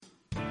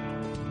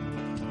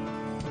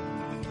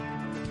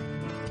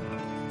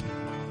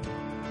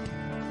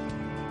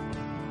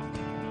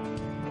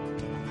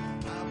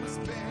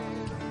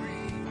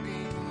buried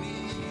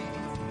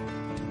beneath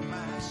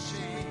my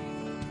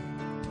shame.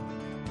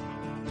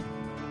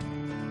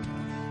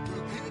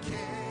 Who can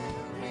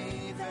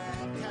carry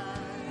that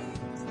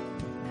kind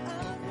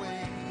of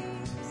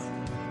weight?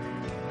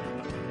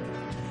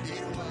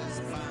 It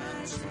was my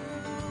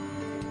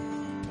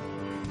truth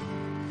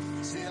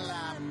till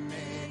I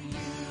met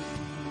you.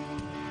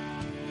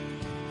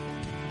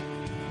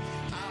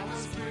 I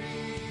was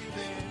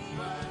breathing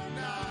but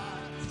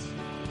not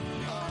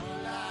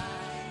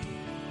alive.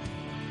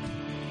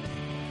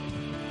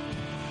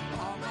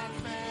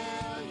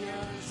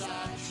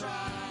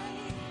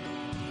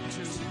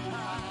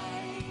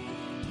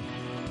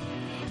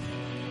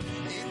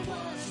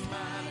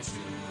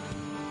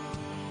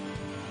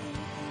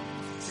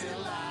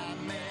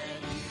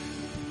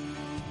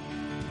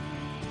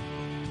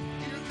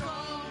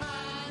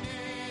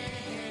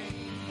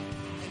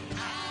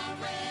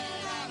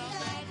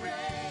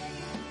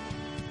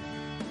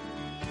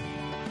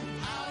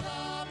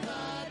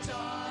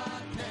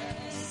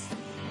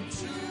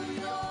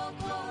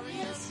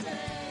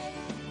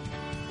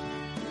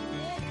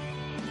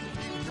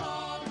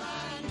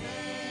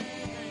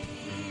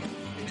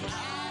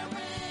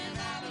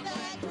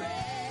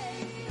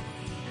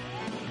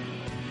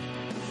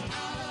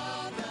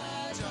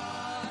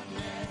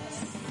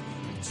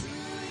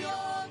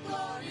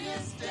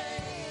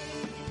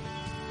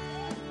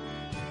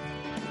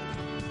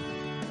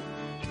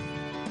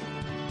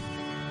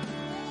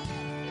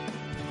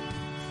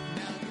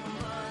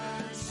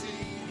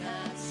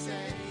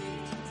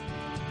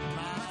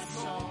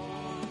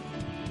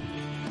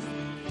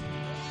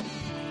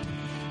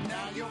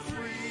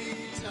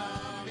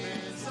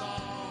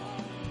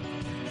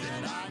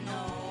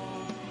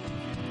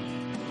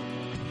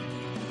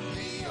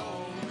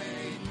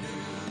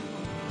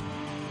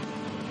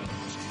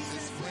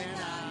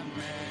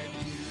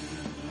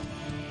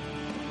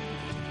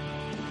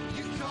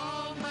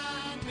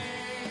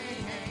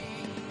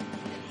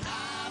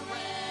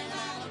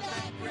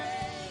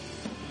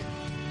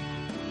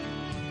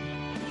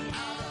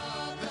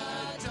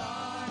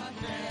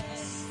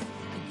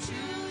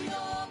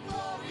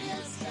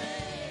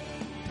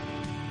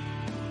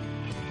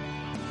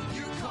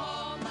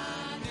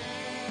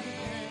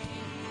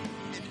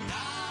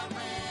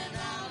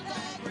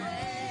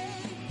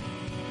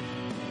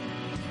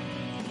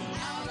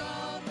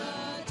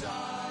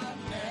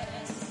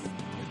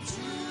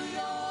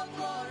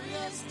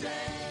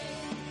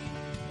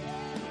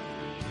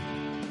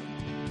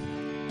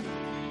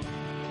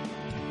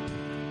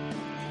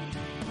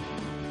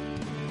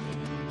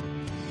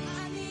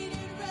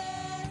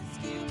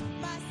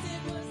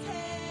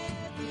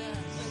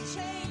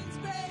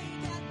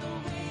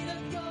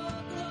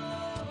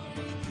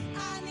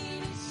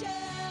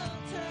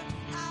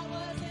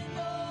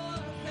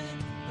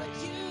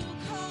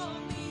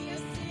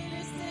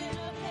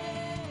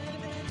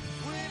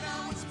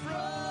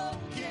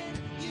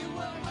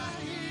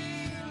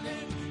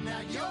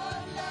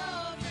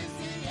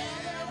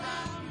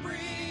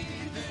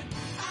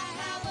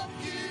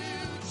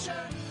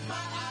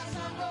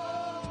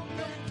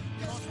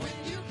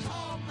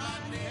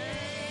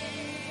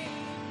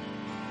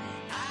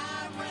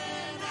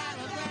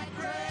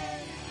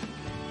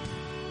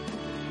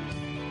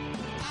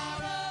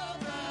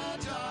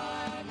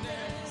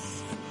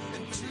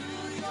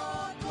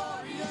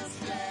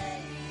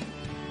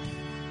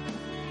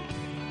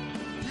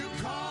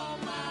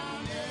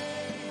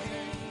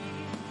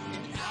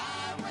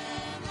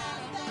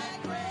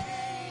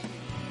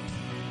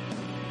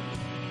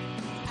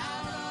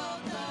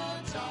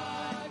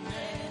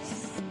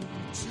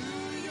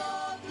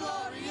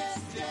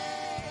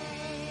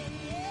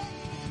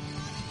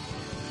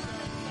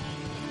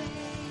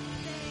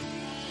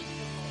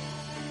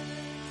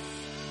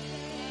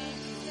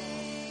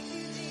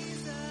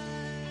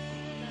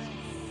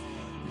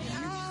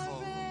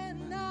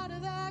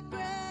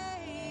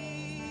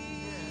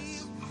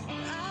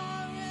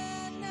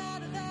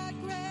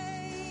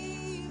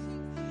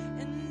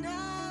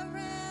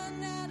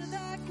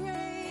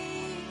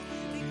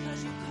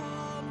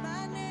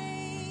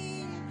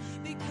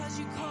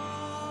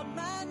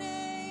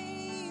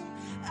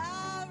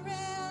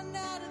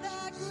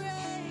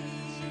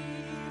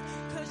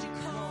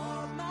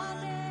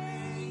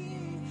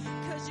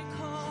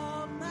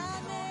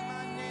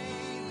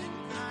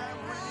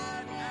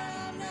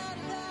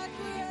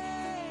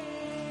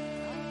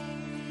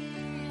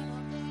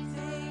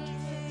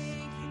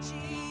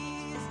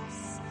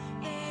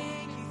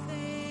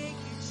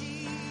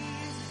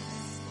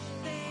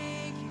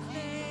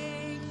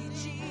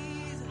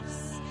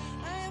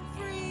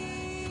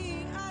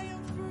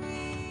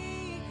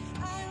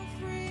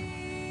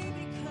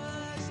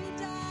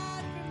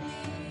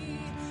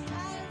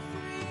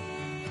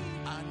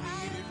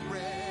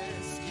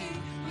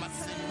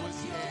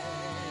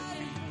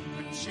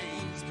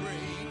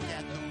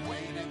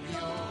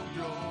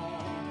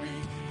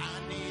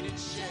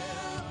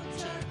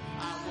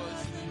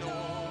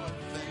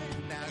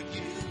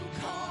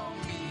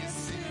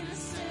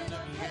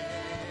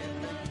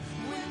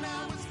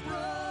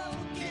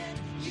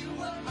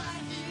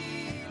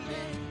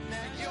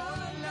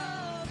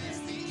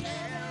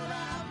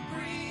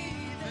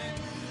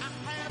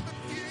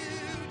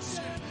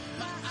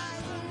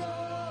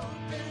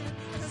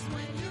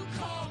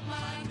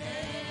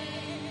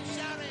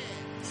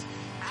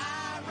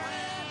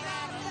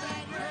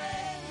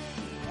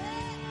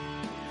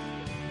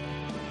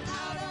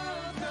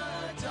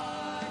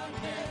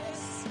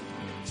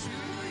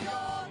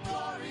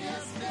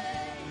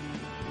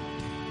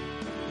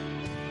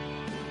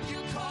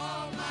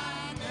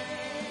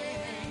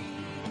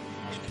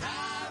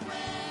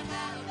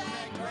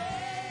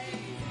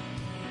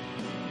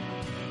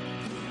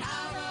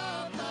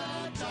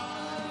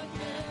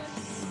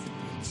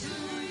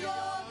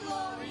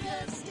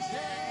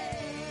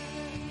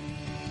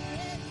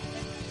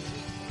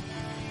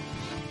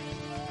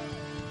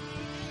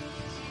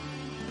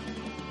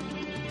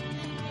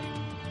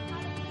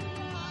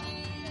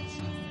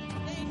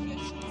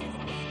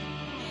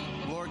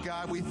 Lord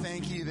God, we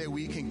thank you that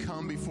we can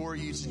come before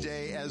you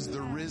today as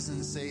the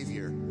risen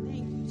Savior.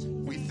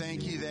 We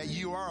thank you that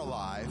you are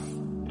alive.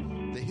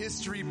 The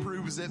history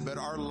proves it, but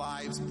our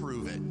lives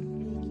prove it.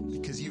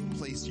 Because you've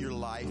placed your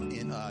life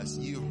in us.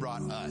 You've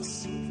brought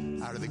us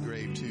out of the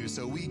grave too.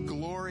 So we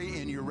glory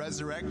in your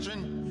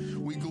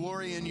resurrection. We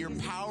glory in your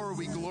power.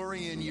 We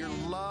glory in your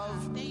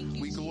love.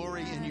 We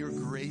glory in your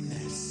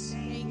greatness.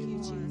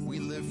 We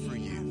live for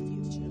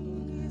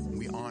you.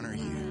 We honor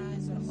you.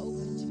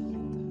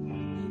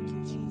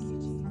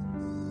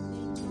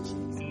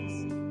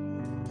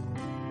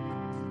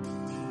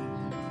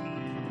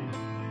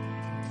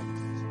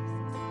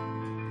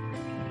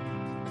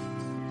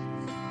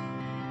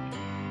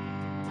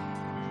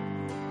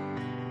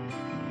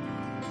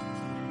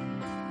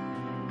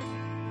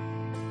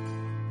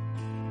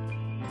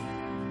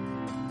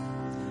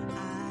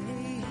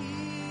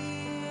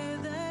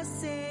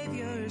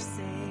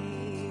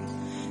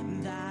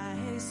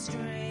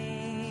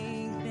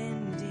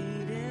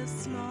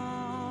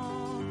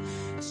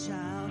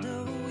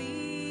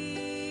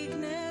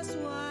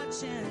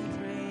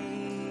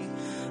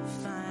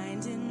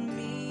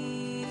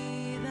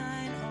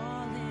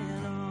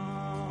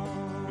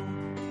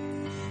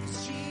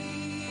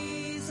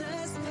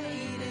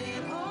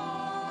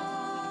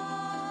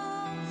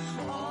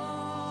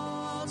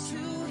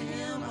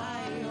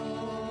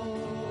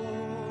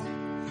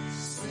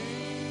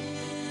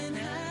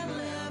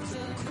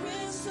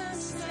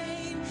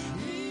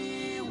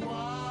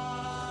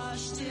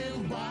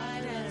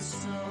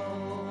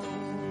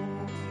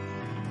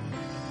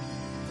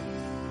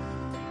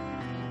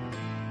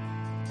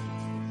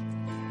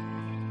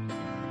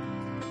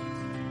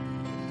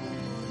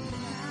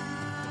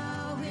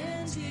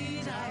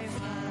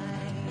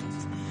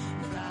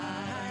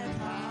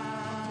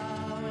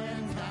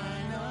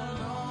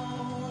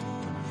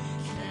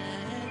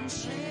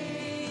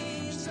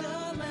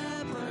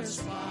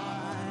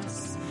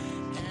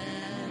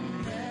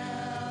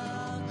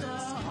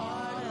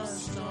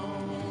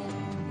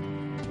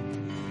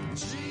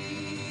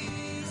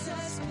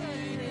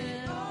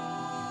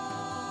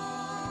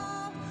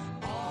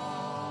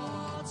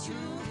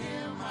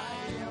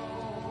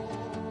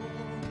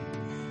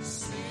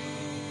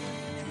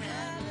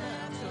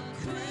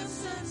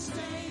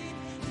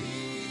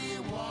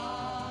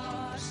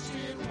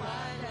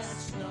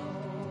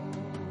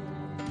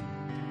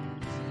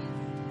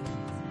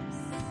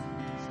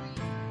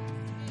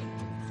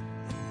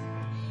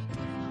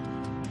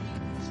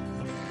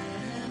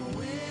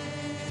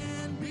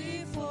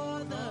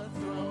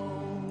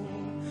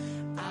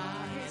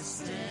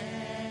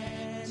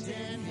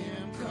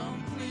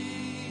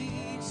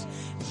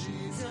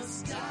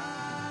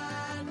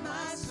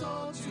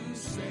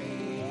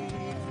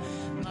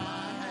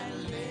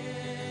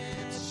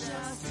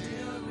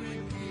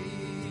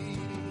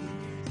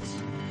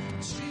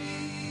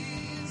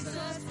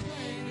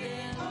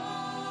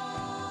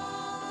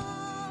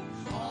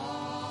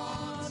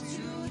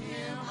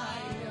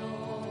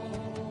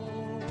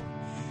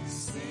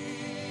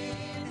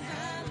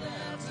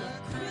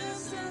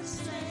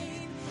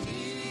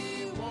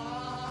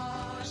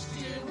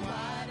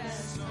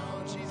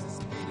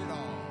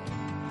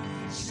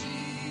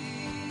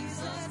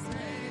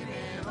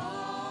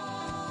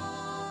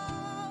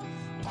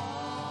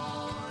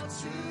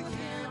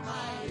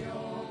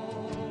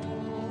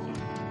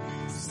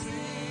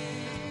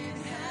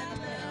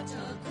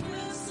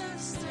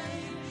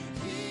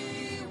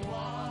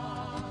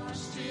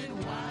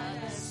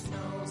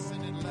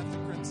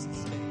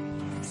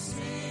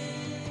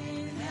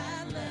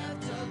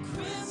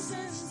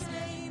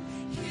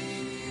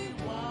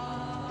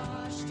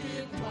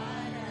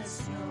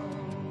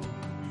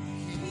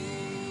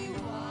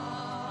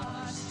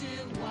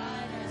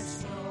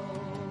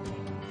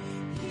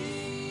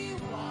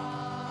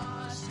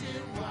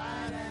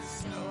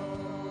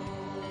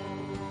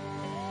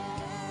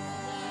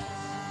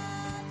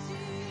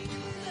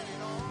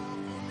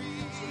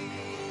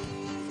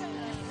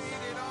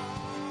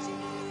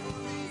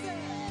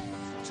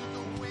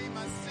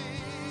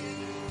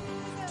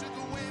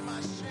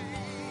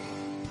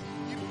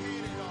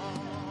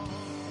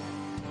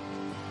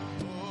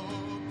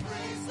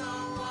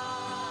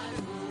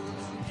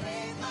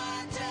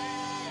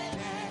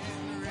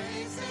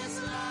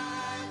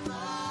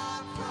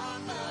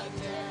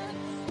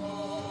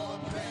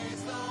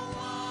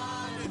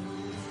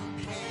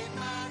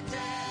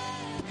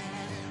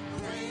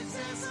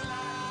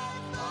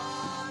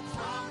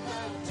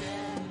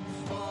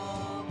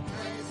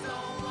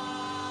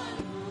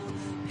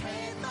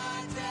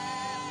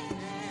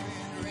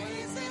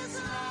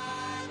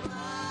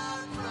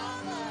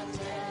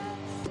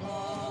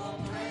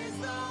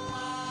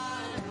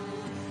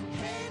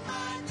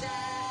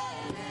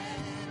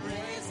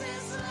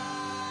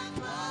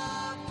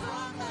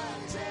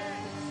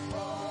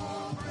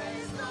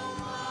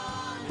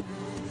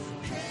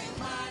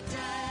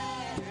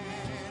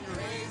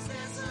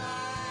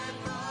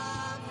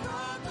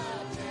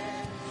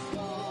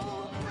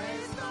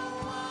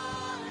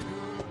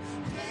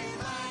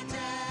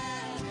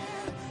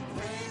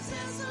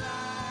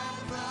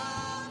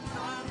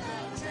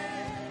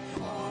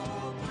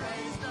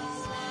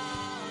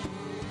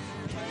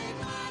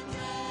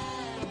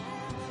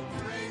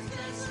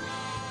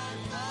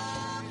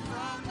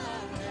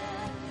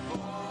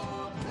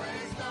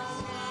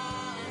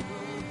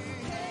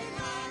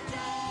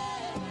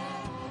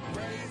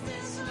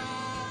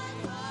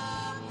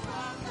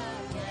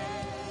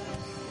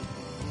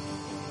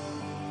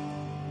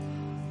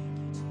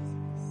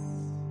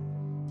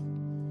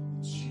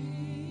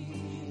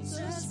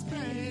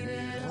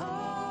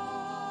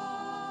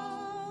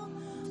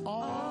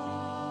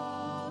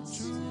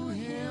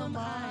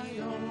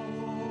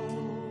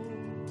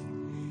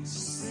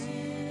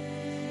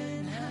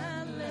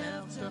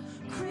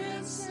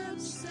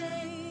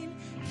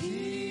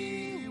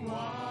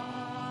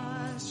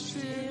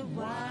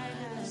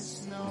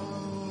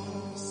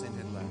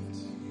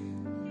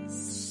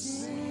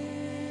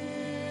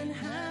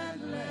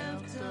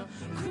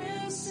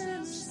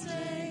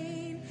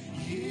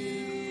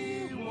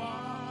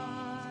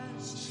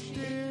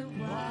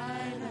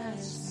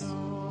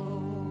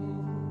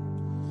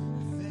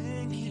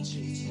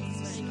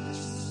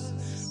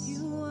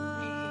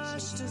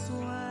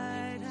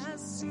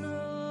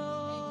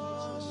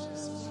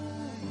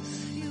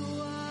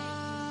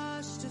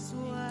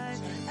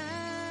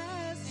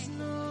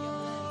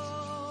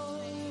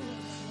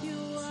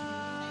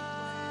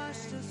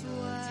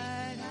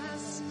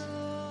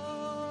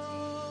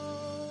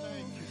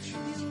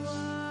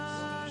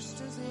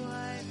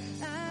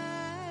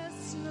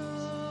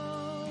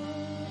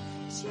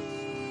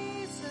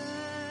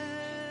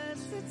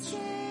 it's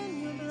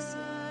in your blood.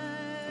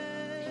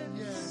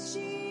 Yes.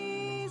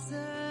 Jesus,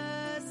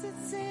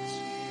 it's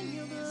in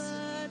your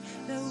blood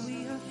that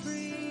we are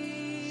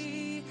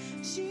free.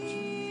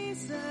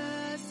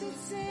 Jesus,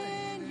 it's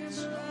in your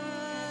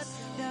blood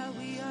that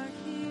we are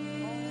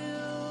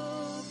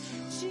healed.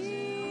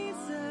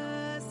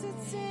 Jesus,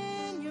 it's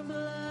in your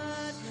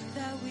blood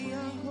that we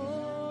are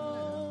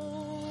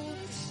whole.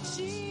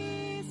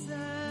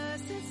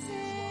 Jesus, it's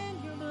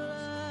in your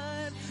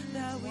blood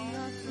that we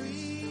are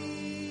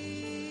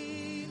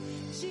free.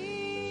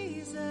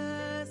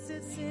 Jesus,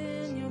 it's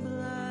in your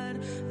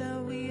blood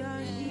that we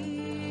are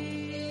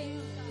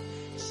healed.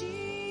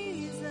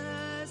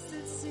 Jesus,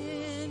 it's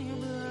in your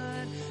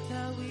blood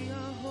that we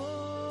are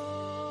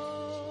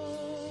whole.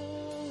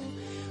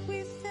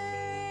 We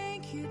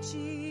thank you,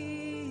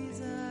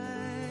 Jesus.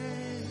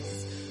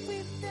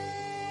 We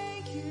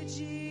thank you,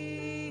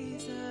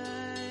 Jesus.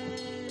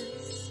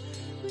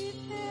 We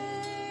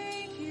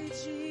thank you,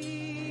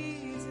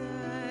 Jesus.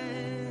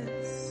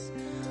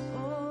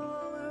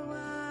 Oh, we're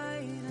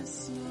white as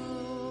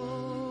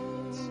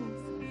snow.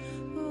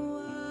 We're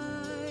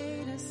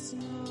white as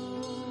snow.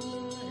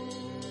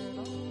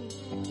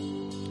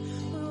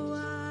 We're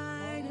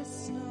white as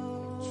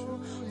snow.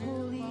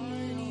 Holy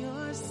in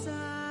your sight.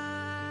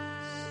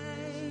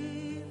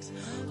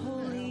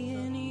 Holy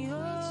in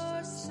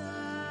your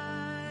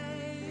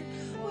sight.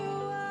 We're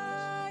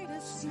white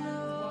as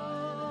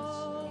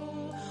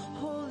snow.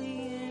 Holy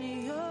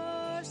in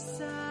your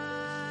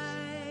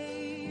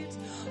sight.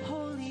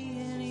 Holy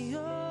in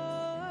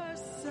your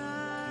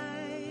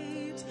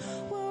sight.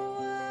 We're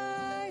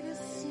white as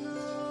snow.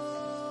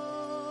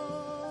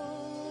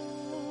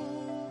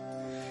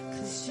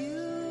 'Cause you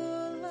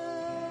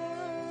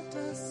loved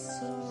us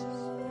so.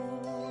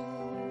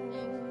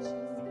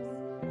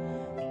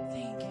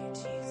 Thank you,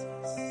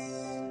 Jesus.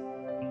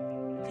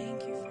 Thank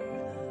you for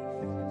your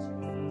love.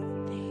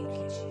 Thank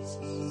you,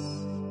 Jesus.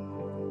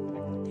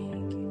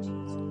 Thank you,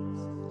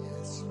 Jesus.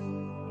 Yes.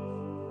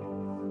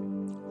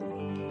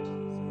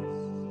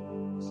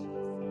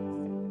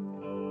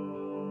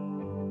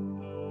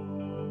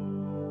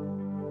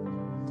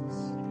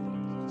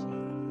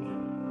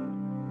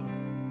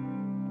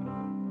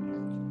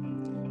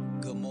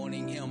 Good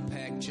morning,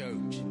 Impact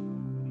Church.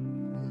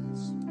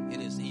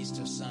 It is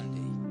Easter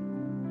Sunday.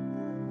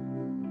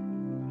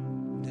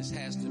 This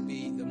has to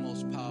be the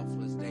most powerful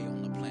day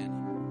on the planet.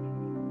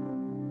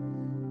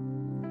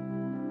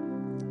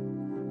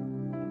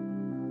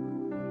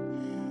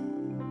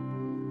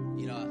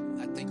 You know,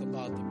 I think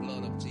about the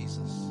blood of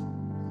Jesus.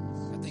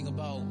 I think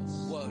about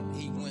what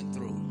he went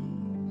through.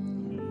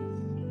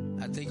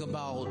 I think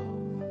about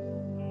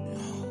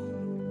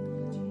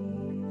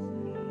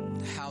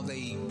how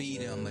they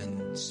beat him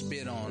and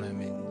spit on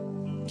him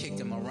and kicked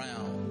him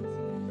around.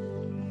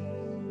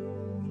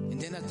 And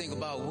then I think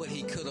about what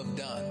he could have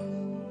done.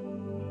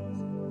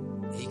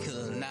 He could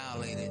have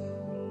annihilated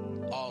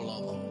all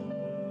of them.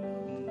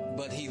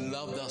 But he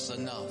loved us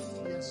enough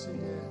Yes, he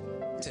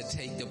did. to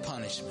take the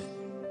punishment.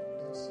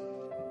 Yes.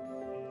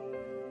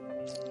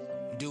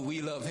 Do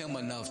we love him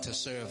enough to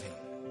serve him?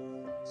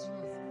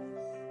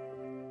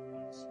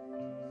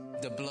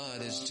 The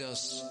blood is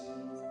just,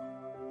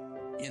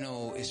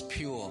 it's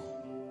pure.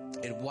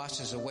 It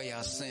washes away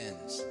our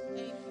sins.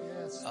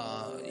 Yes.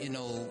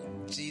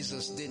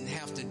 Jesus didn't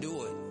have to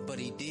do it, but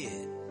he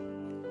did.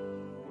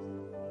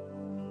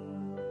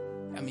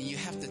 I mean, you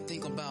have to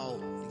think about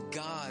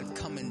God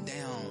coming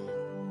down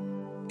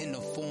in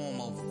the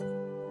form of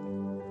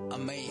a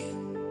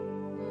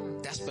man.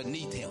 That's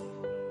beneath him.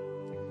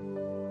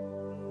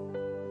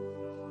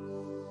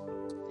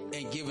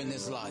 And giving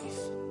his life.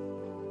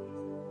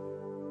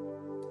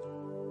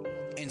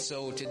 And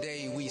so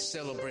today we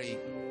celebrate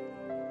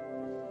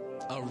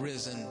a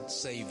risen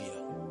Savior.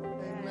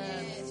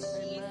 Amen.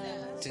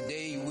 Amen.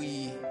 Today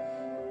we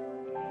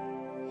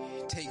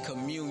take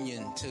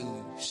communion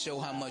to show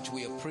how much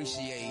we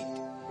appreciate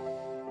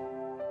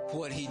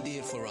what he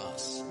did for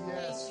us.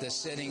 Yes. The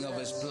shedding of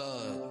his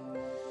blood,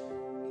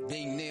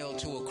 being nailed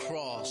to a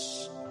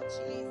cross.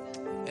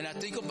 And I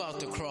think about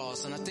the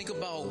cross, and I think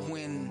about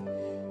when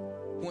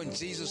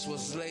Jesus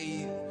was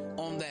laid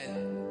on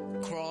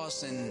that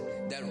cross and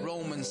that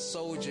Roman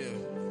soldier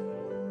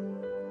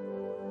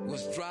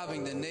was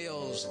driving the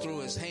nails through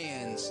his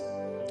hands.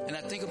 And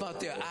I think about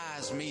their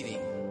eyes meeting.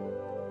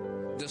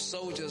 The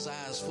soldier's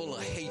eyes full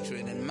of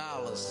hatred and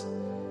malice,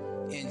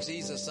 and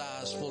Jesus'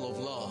 eyes full of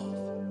love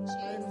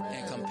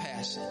and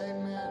compassion.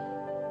 Amen.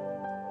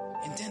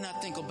 And then I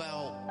think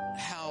about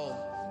how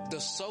the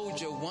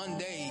soldier one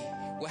day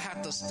will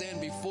have to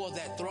stand before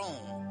that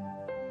throne.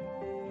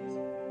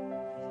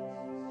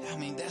 I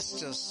mean, it's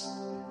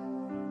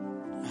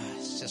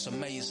just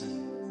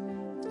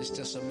amazing. It's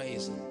just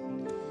amazing.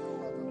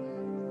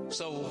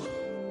 So,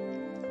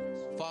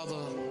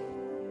 Father,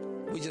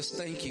 we just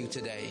thank you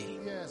today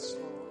Yes,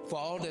 Lord. for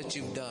all that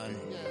you've done.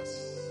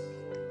 Yes.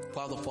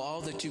 Father, for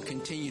all that you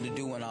continue to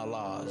do in our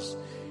lives.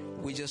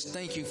 We just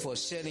thank you for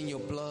shedding your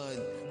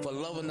blood, for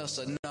loving us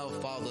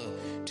enough, Father,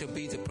 to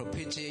be the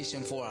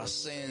propitiation for our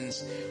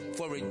sins,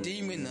 for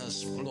redeeming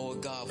us,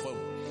 Lord God,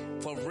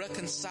 for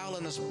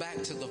reconciling us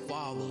back to the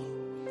Father.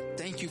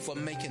 Thank you for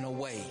making a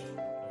way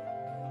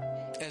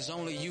as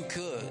only you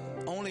could.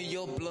 Only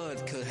your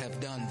blood could have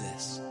done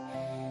this.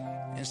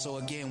 And so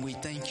again, we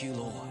thank you,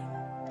 Lord,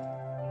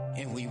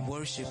 and we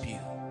worship you.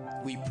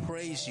 We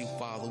praise you,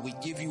 Father. We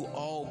give you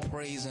all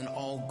praise and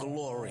all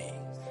glory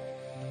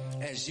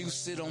as you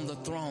sit on the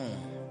throne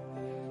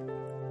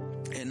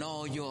in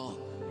all your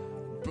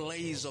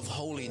blaze of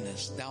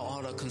holiness. Thou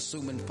art a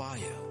consuming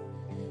fire.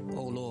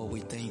 Oh, Lord, we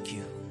thank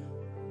you.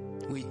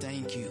 We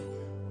thank you.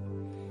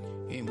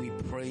 And we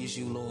praise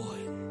you, Lord.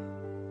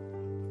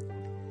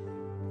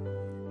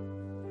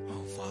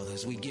 Oh, Father,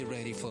 as we get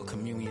ready for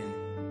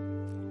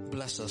communion,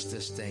 bless us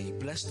this day.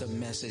 Bless the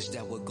message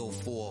that will go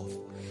forth.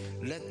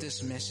 Let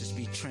this message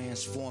be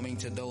transforming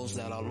to those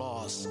that are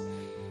lost.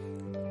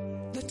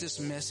 Let this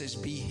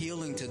message be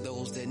healing to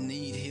those that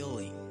need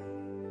healing.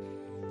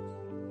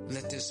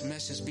 Let this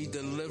message be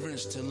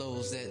deliverance to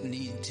those that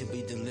need to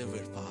be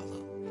delivered, Father.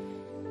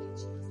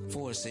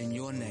 For it's in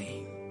your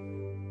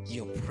name,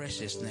 your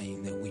precious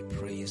name, that we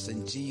pray. It's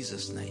in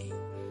Jesus' name.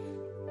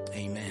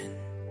 Amen.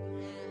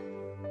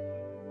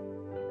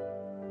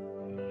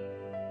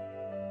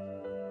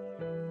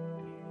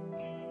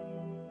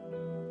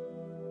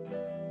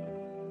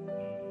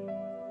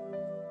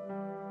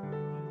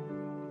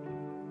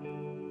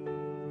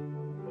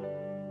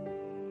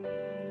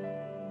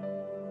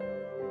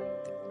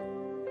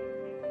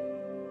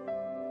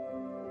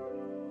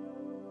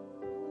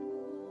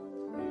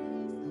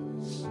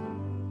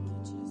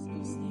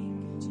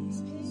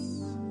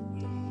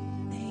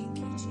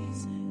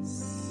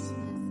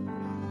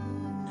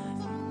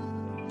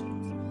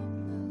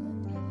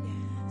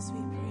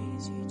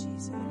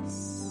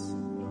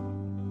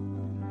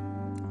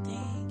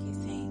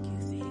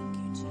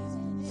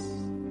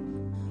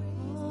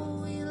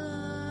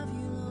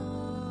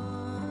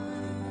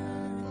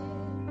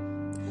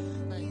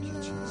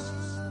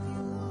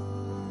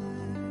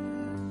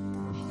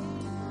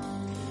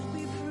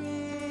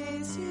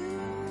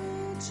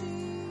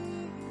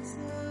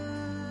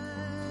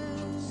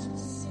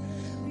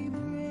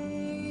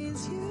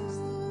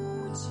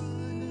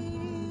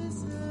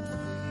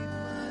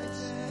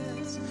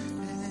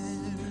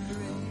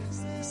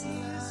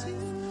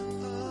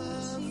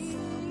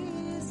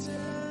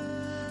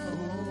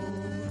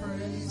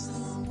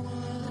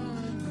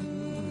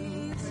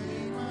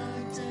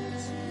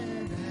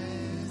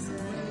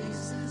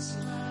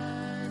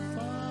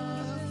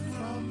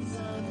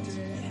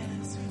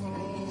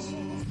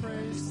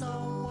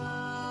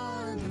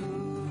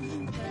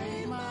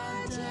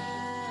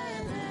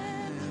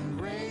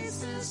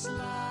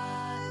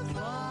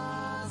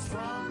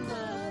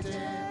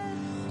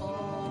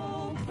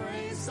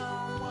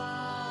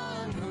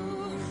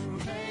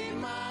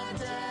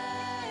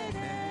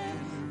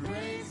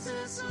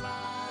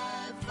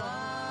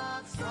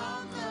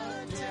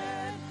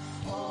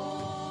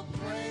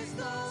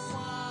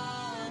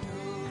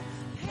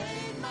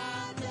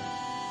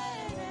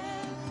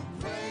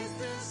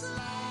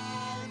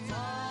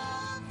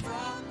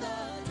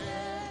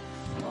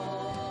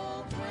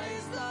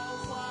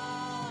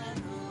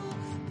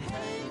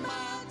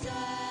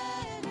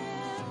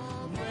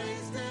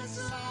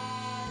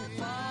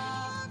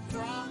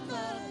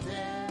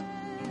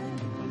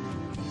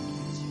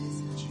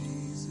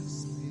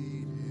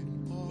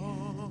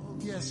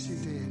 Yes, you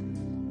did.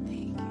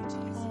 Thank you,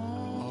 Jesus.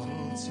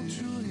 Oh, to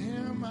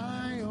hear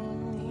my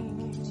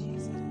own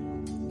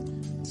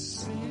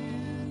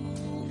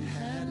sin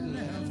had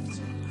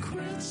left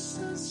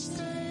crimson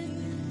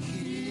stain.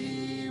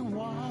 He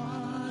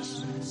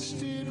washed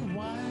it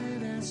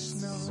white as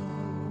snow.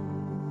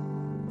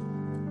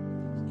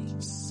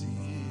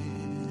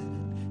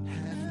 Sin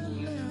had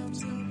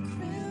left a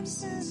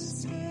crimson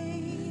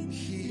stain.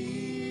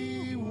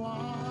 He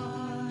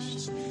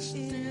washed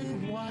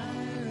it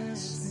white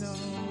as snow.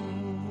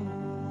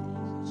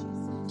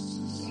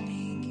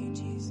 Thank you,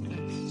 Jesus.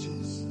 Thank you,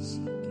 Jesus.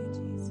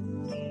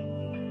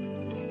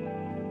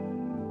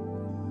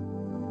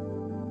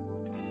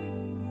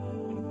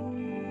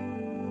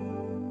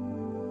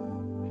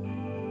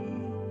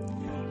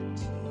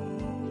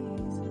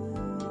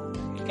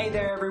 Hey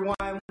there, everyone.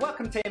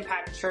 Welcome to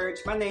Impact Church.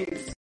 My name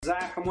is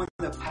Zach. I'm one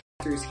of the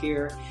pastors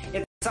here.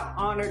 It's an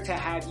honor to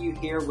have you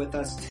here with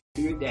us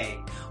today.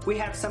 We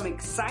have some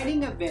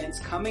exciting events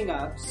coming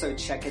up, so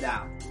check it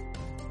out.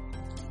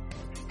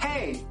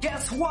 Hey,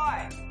 guess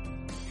what?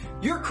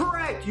 You're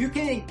correct. You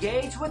can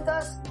engage with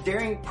us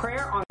during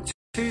prayer on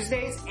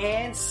Tuesdays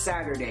and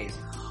Saturdays.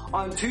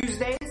 On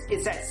Tuesdays,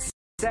 it's at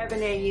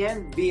 7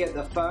 a.m. via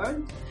the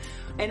phone,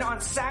 and on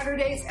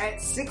Saturdays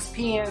at 6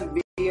 p.m.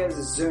 via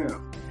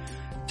Zoom.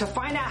 To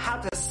find out how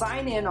to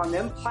sign in on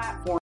them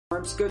platforms,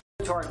 go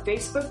to our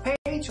Facebook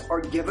page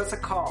or give us a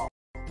call.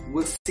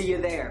 We'll see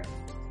you there.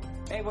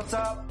 Hey, what's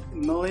up,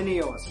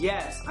 millennials?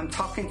 Yes, I'm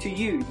talking to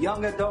you,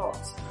 young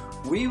adults.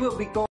 We will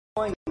be going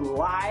going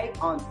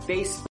live on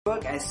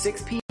Facebook at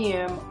 6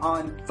 p.m.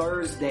 on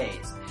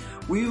Thursdays.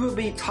 We will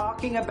be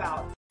talking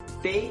about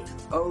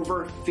faith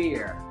over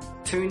fear.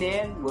 Tune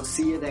in. We'll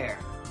see you there.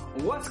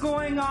 What's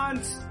going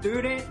on,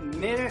 student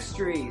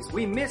ministries?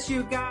 We miss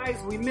you guys.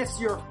 We miss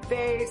your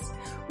face.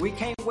 We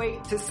can't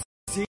wait to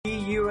see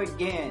you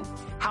again.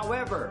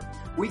 However,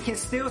 we can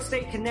still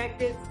stay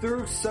connected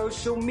through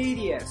social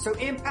media. So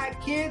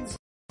Impact Kids,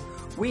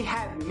 we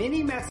have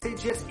many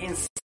messages and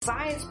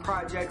science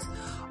projects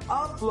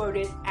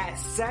uploaded at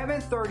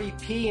 7:30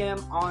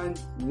 p.m. on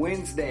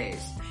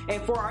Wednesdays.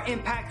 And for our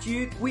Impact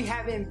Youth, we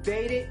have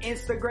invaded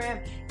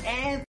Instagram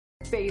and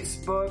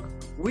Facebook.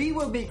 We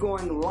will be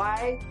going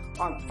live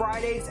on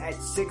Fridays at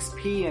 6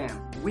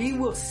 p.m. We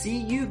will see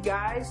you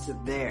guys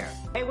there.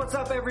 Hey, what's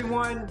up,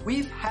 everyone?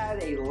 We've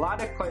had a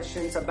lot of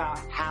questions about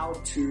how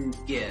to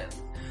give.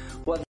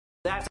 Well,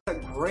 that's a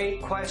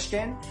great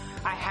question.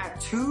 I have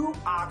two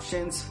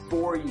options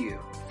for you.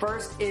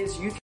 First is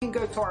you can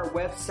go to our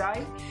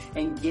website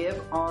and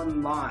give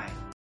online.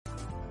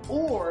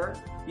 Or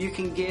you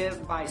can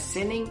give by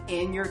sending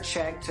in your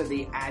check to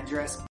the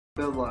address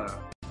below.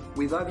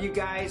 We love you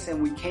guys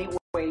and we can't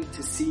wait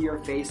to see your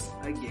face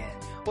again.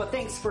 Well,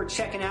 thanks for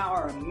checking out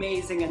our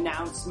amazing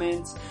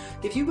announcements.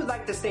 If you would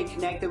like to stay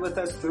connected with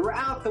us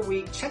throughout the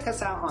week, check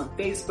us out on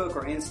Facebook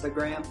or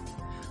Instagram.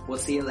 We'll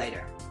see you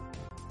later.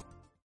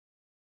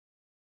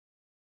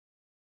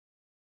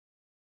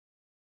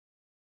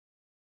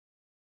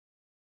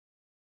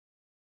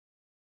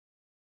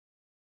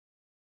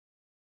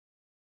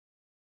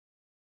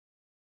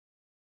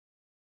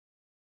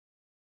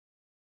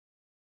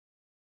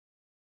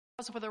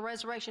 For the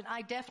resurrection,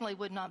 I definitely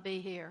would not be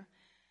here.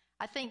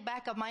 I think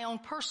back of my own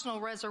personal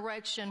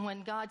resurrection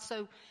when God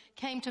so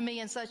came to me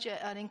in such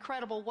an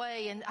incredible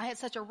way, and I had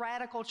such a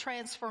radical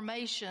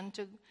transformation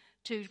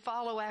to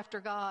follow after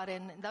God.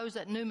 And those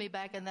that knew me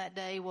back in that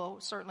day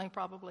will certainly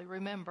probably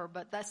remember.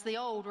 But that's the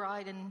old,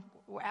 right? And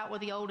we're out with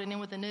the old and in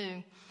with the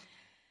new.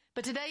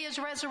 But today is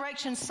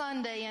Resurrection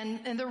Sunday,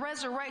 and the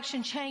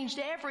resurrection changed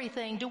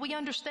everything. Do we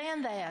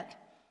understand that?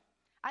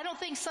 I don't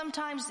think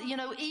sometimes,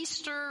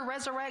 Easter,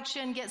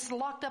 resurrection gets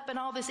locked up in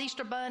all this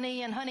Easter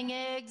bunny and hunting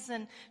eggs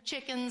and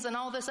chickens and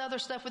all this other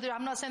stuff with it.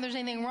 I'm not saying there's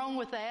anything wrong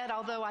with that,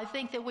 although I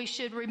think that we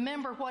should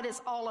remember what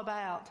it's all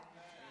about.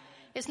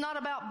 It's not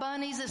about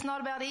bunnies. It's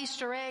not about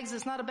Easter eggs.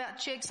 It's not about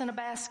chicks in a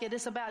basket.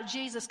 It's about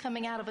Jesus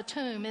coming out of a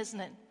tomb, isn't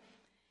it?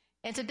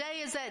 And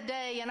today is that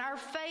day, and our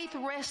faith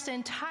rests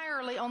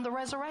entirely on the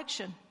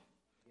resurrection.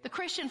 The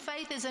Christian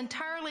faith is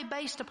entirely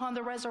based upon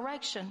the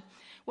resurrection.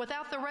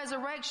 Without the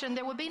resurrection,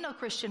 there would be no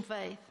Christian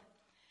faith.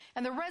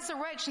 And the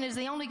resurrection is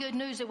the only good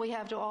news that we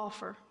have to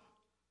offer.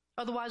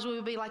 Otherwise, we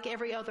would be like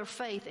every other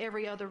faith,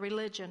 every other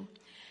religion.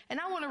 And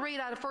I want to read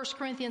out of 1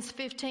 Corinthians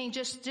 15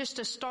 just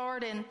to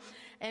start.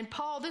 And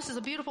Paul, this is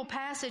a beautiful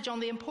passage on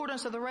the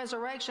importance of the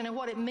resurrection and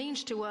what it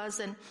means to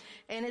us. And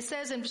it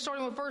says,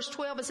 starting with verse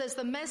 12, it says,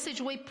 the message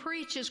we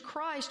preach is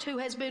Christ who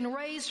has been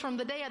raised from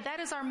the dead.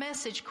 That is our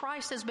message.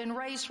 Christ has been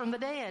raised from the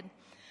dead.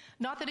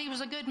 Not that he was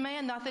a good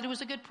man, not that he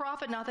was a good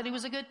prophet, not that he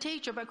was a good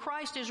teacher, but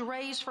Christ is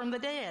raised from the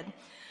dead.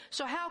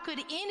 So how could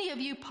any of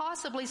you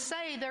possibly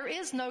say there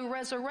is no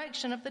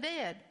resurrection of the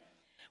dead?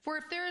 For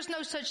if there is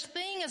no such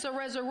thing as a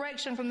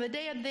resurrection from the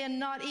dead, then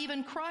not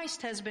even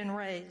Christ has been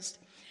raised.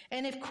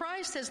 And if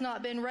Christ has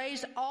not been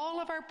raised,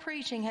 all of our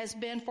preaching has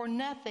been for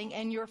nothing,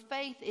 and your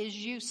faith is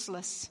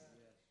useless.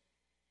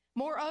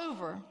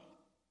 Moreover,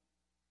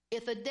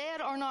 if the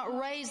dead are not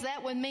raised,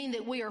 that would mean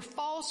that we are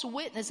false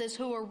witnesses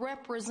who are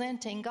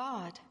representing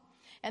God.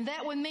 And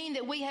that would mean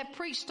that we have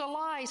preached a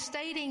lie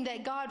stating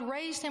that God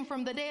raised him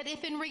from the dead,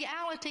 if in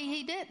reality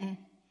he didn't.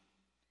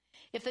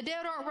 If the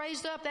dead aren't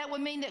raised up, that would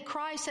mean that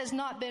Christ has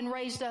not been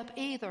raised up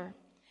either.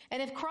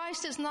 And if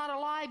Christ is not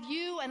alive,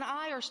 you and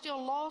I are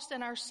still lost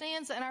in our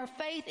sins, and our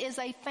faith is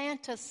a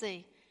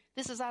fantasy.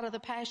 This is out of the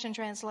Passion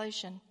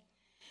Translation.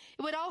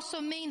 It would also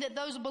mean that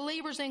those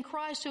believers in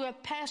Christ who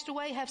have passed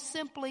away have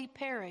simply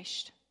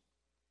perished.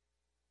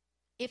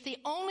 If the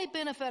only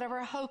benefit of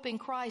our hope in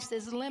Christ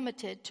is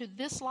limited to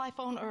this life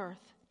on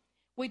earth,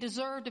 we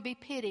deserve to be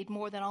pitied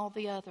more than all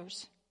the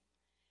others.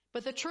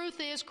 But the truth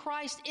is,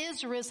 Christ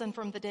is risen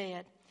from the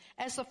dead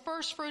as the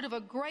first fruit of a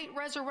great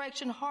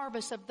resurrection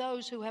harvest of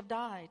those who have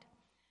died.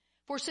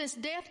 For since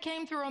death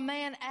came through a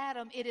man,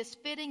 Adam, it is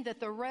fitting that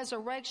the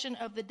resurrection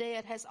of the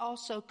dead has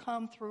also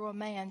come through a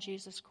man,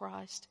 Jesus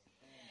Christ.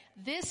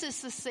 This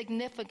is the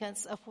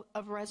significance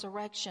of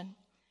resurrection.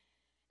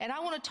 And I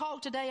want to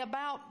talk today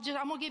about,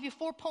 I'm going to give you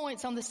 4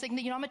 points on the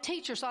significance. I'm a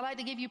teacher, so I like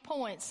to give you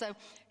points. So,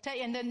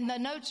 and then the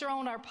notes are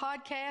on our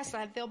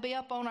podcast. They'll be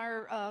up on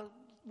our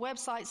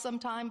website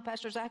sometime.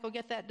 Pastor Zach will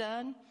get that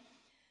done.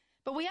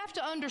 But we have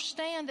to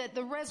understand that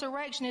the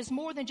resurrection is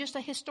more than just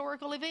a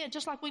historical event.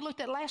 Just like we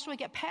looked at last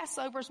week at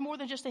Passover, it's more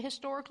than just a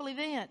historical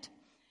event.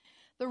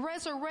 The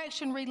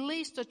resurrection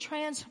released a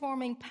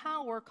transforming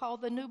power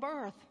called the new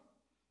birth.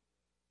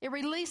 It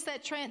released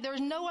that, there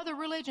is no other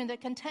religion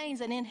that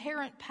contains an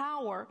inherent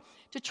power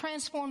to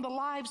transform the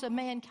lives of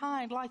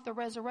mankind like the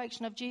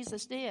resurrection of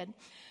Jesus did.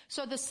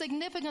 So the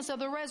significance of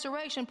the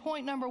resurrection,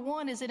 point number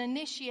one, is it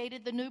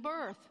initiated the new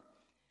birth.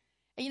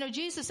 And you know,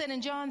 Jesus said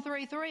in John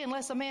 3:3,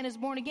 unless a man is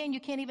born again,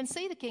 you can't even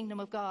see the kingdom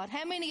of God.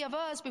 How many of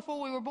us,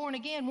 before we were born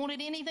again,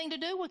 wanted anything to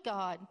do with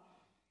God?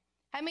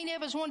 How many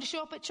of us wanted to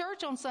show up at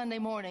church on Sunday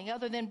morning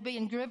other than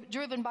being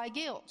driven by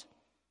guilt?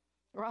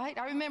 Right?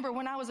 I remember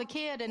when I was a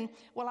kid, and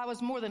well, I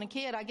was more than a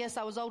kid. I guess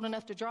I was old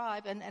enough to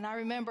drive. And I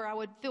remember I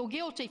would feel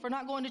guilty for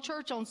not going to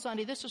church on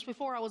Sunday. This was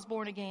before I was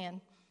born again.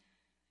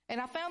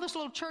 And I found this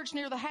little church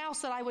near the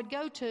house that I would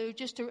go to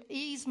just to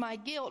ease my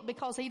guilt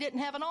because he didn't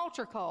have an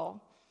altar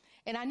call.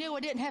 And I knew I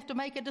didn't have to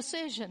make a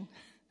decision.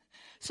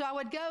 So I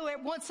would go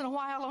once in a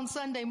while on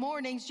Sunday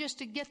mornings just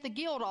to get the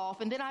guilt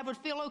off. And then I would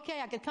feel okay.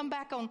 I could come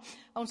back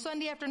on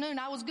Sunday afternoon.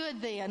 I was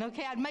good then.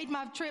 Okay. I'd made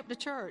my trip to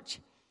church.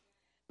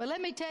 But let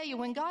me tell you,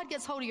 when God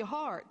gets hold of your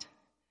heart,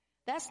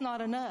 that's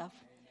not enough.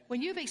 When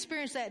you've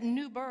experienced that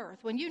new birth,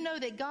 when you know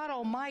that God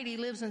Almighty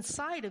lives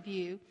inside of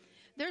you,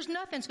 there's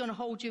nothing's going to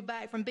hold you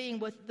back from being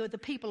with the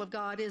people of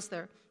God, is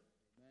there?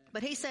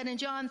 But he said in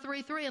John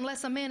 3:3,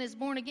 unless a man is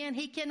born again,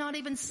 he cannot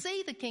even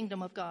see the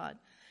kingdom of God.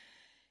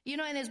 You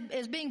know, and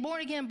as being born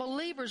again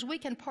believers, we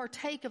can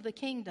partake of the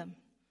kingdom.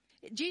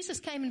 Jesus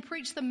came and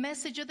preached the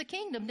message of the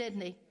kingdom,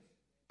 didn't he?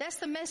 That's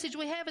the message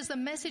we have, is the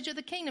message of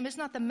the kingdom. It's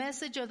not the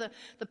message of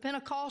the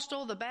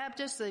Pentecostal, the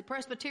Baptist, the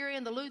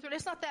Presbyterian, the Lutheran.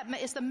 It's not that.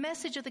 It's the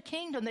message of the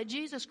kingdom that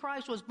Jesus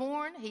Christ was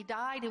born, he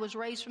died, he was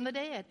raised from the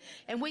dead.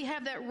 And we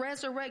have that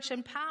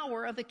resurrection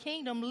power of the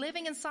kingdom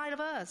living inside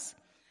of us.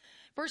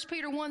 1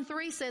 Peter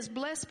 1:3 says,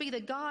 blessed be the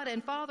God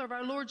and Father of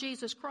our Lord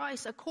Jesus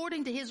Christ.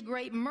 According to his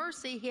great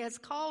mercy, he has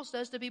caused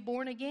us to be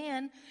born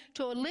again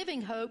to a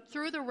living hope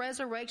through the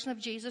resurrection of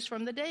Jesus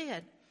from the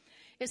dead.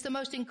 It's the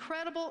most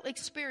incredible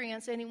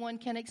experience anyone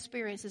can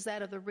experience, is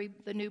that of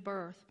the new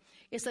birth.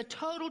 It's a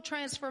total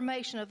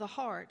transformation of the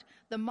heart,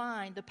 the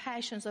mind, the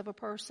passions of a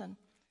person.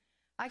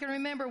 I can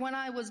remember when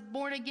I was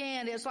born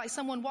again, it was like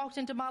someone walked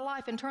into my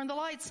life and turned the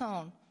lights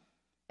on.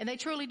 And they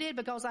truly did,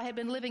 because I had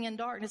been living in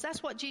darkness.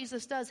 That's what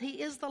Jesus does.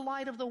 He is the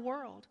light of the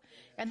world.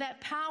 And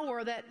that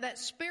power, that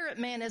spirit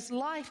man is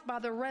life by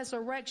the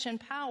resurrection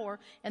power,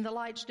 and the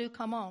lights do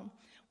come on.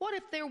 What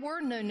if there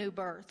were no new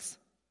births?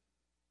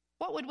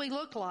 What would we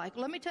look like?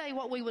 Let me tell you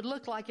what we would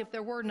look like if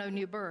there were no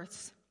new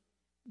births.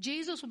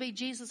 Jesus would be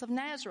Jesus of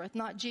Nazareth,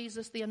 not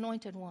Jesus the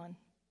Anointed One.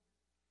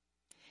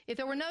 If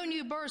there were no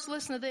new births,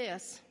 listen to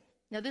this.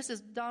 Now, this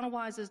is Donna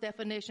Wise's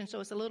definition,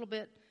 so it's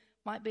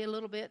might be a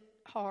little bit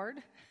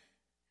hard.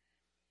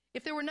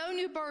 If there were no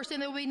new births, then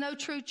there would be no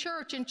true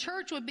church, and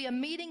church would be a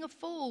meeting of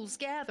fools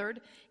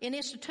gathered in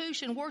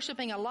institution,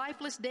 worshiping a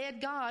lifeless,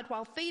 dead God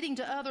while feeding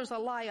to others a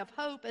lie of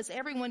hope as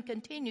everyone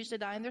continues to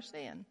die in their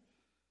sin.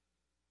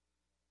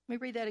 Let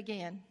me read that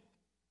again.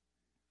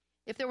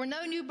 If there were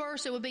no new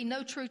births, there would be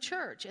no true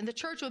church, and the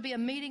church would be a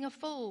meeting of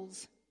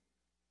fools,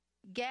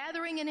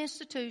 gathering in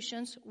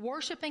institutions,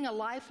 worshiping a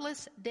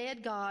lifeless,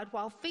 dead God,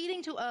 while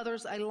feeding to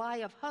others a lie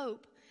of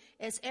hope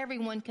as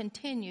everyone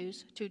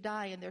continues to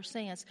die in their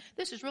sins.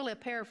 This is really a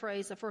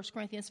paraphrase of 1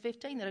 Corinthians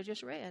 15 that I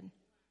just read.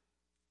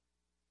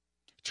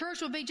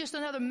 Church would be just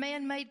another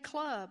man-made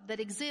club that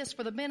exists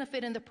for the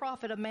benefit and the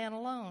profit of man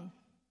alone.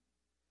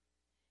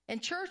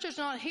 And church is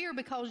not here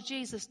because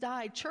Jesus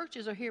died.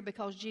 Churches are here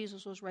because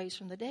Jesus was raised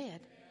from the dead.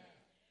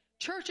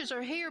 Churches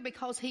are here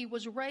because he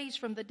was raised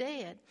from the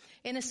dead.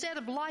 And instead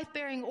of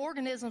life-bearing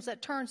organisms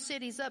that turn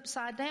cities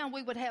upside down,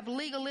 we would have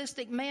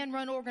legalistic,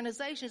 man-run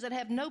organizations that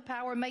have no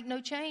power and make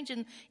no change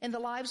in the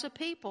lives of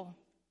people.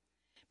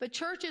 But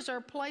churches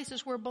are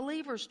places where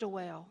believers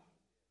dwell.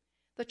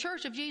 The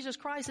Church of Jesus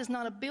Christ is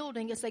not a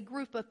building. It's a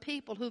group of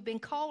people who've been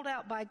called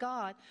out by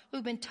God,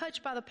 who've been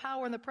touched by the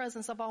power and the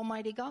presence of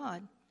Almighty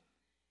God.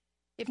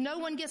 If no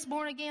one gets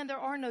born again, there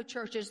are no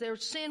churches. Their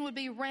sin would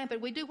be rampant.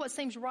 We do what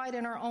seems right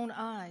in our own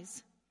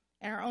eyes,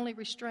 and our only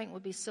restraint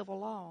would be civil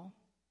law.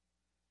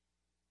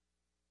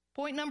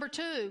 Point number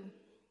 2,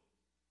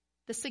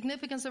 the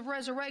significance of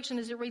resurrection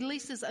is it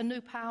releases a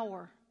new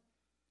power.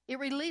 It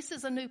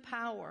releases a new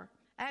power.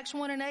 Acts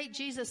 1:8,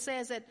 Jesus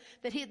says that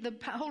the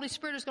Holy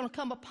Spirit is going to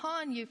come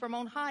upon you from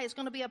on high. It's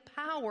going to be a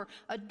power,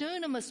 a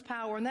dunamis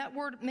power, and that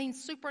word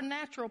means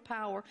supernatural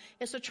power.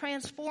 It's a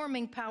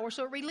transforming power,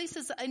 so it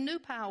releases a new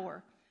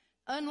power,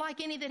 unlike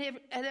any that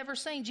had ever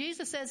seen.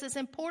 Jesus says it's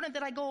important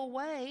that I go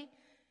away,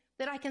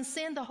 that I can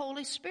send the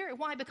Holy Spirit.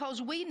 Why?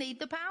 Because we need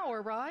the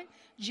power, right?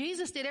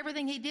 Jesus did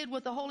everything he did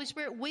with the Holy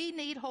Spirit. We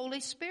need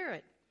Holy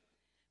Spirit.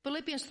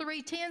 Philippians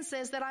 3:10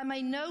 says that I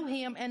may know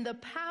him and the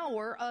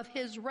power of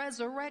his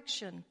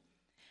resurrection.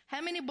 How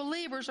many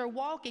believers are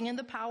walking in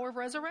the power of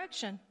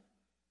resurrection?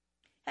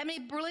 How many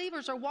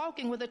believers are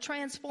walking with a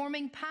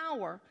transforming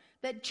power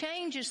that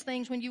changes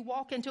things when you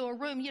walk into a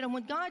room? You know,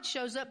 when God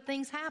shows up,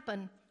 things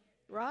happen,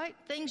 right?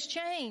 Things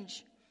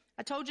change.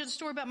 I told you the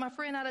story about my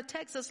friend out of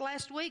Texas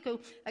last week who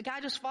a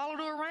guy just followed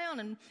her around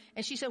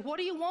and she said, "What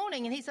are you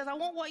wanting?" And he says, "I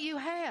want what you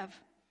have."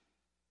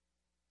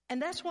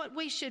 And that's what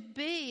we should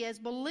be as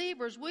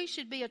believers. We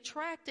should be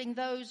attracting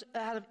those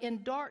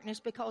in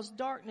darkness because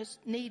darkness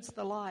needs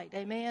the light.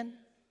 Amen.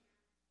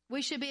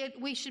 We should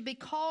be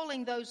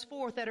calling those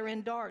forth that are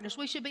in darkness.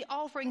 We should be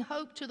offering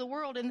hope to the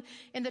world. And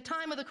in the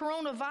time of the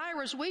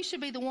coronavirus, we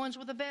should be the ones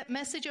with the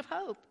message of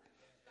hope.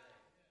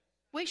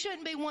 We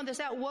shouldn't be one that's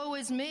out, woe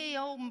is me,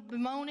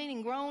 moaning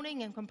and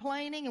groaning and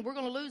complaining, and we're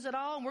going to lose it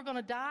all, and we're going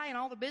to die, and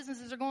all the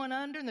businesses are going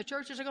under, and the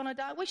churches are going to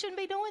die. We shouldn't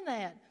be doing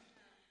that.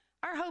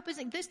 Our hope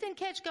isn't, this didn't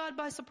catch God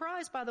by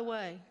surprise, by the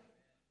way.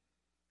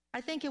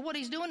 I think what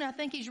he's doing, I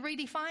think he's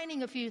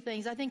redefining a few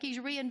things. I think he's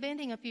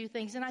reinventing a few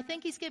things. And I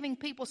think he's giving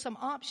people some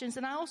options.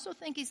 And I also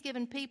think he's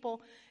giving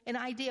people an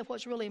idea of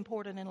what's really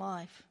important in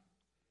life.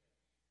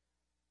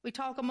 We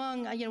talk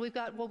among, we're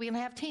going to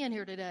have 10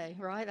 here today,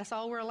 right? That's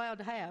all we're allowed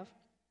to have.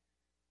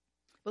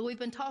 But we've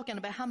been talking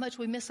about how much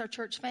we miss our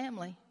church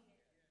family.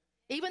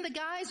 Even the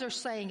guys are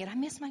saying it. I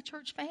miss my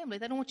church family.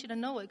 They don't want you to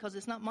know it because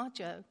it's not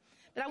macho.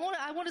 But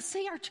I want to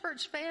see our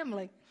church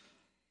family.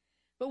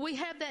 But we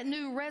have that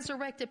new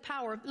resurrected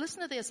power.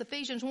 Listen to this,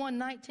 Ephesians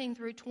 1:19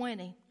 through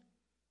 20.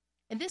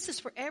 And this is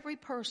for every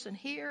person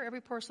here,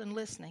 every person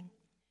listening.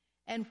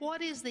 And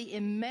what is the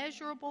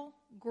immeasurable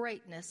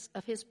greatness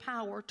of his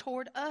power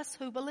toward us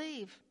who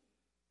believe?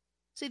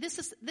 See, this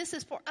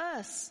is for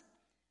us.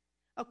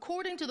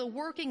 According to the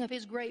working of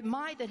his great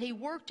might that he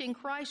worked in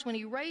Christ when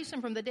he raised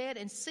him from the dead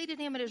and seated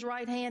him at his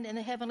right hand in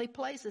the heavenly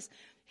places.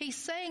 He's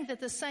saying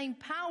that the same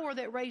power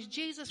that raised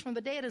Jesus from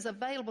the dead is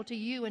available to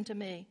you and to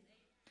me.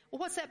 Well,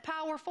 what's that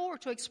power for?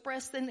 To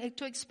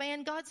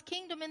expand God's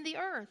kingdom in the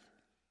earth.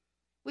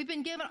 We've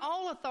been given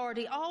all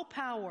authority, all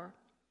power.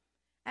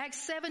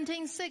 Acts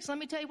 17:6, let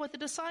me tell you what the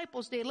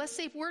disciples did. Let's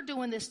see if we're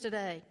doing this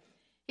today.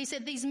 He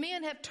said, these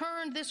men have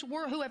turned this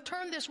world, who have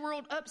turned this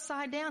world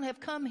upside down, have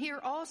come here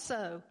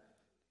also.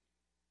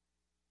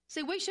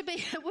 See, we should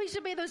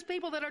be those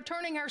people that are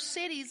turning our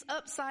cities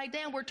upside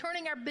down. We're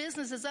turning our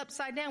businesses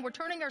upside down. We're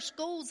turning our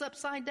schools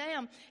upside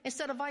down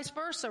instead of vice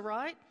versa,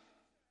 right?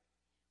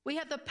 We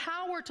have the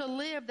power to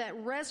live that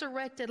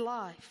resurrected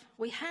life.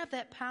 We have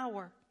that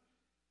power.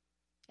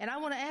 And I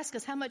want to ask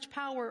us, how much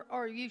power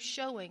are you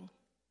showing?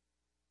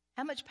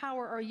 How much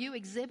power are you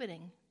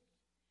exhibiting?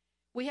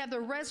 We have the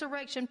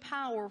resurrection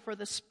power for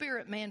the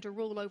spirit man to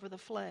rule over the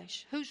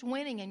flesh. Who's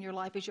winning in your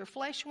life? Is your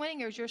flesh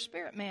winning or is your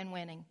spirit man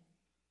winning?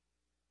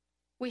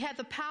 We have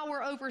the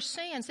power over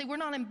sin. See, we're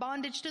not in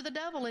bondage to the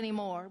devil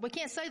anymore. We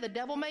can't say the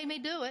devil made me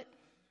do it.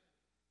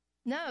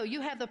 No,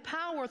 you have the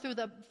power through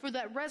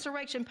that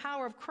resurrection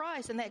power of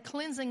Christ and that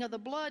cleansing of the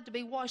blood to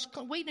be washed.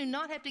 We do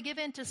not have to give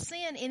in to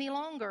sin any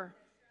longer.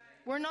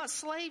 We're not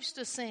slaves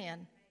to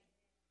sin.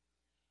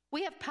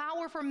 We have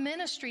power for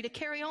ministry to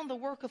carry on the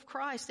work of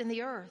Christ in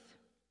the earth.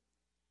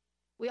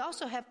 We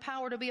also have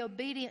power to be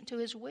obedient to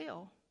his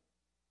will.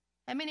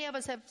 How many of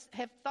us have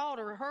thought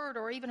or heard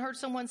or even heard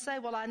someone say,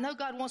 well, I know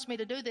God wants me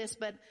to do this,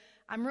 but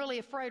I'm really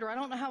afraid, or I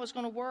don't know how it's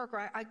going to work,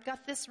 or I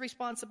got this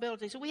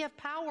responsibility. So we have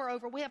power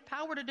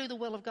to do the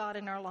will of God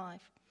in our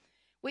life.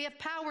 We have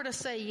power to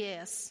say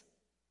yes.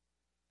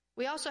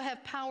 We also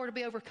have power to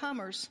be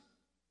overcomers.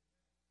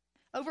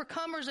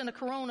 Overcomers in a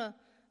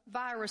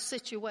coronavirus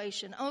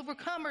situation.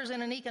 Overcomers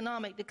in an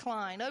economic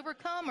decline.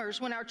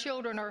 Overcomers when our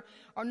children are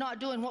not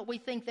doing what we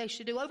think they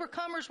should do.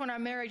 Overcomers when our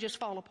marriages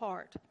fall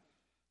apart.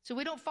 So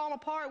we don't fall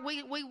apart.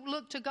 We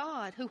look to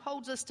God who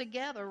holds us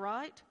together,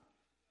 right?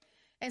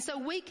 And so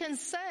we can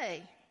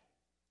say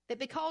that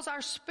because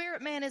our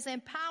spirit man is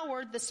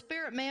empowered, the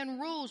spirit man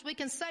rules. We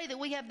can say that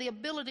we have the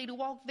ability to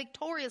walk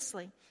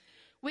victoriously.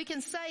 We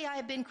can say I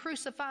have been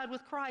crucified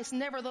with Christ,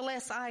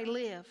 nevertheless I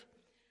live.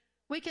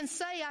 We can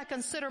say I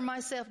consider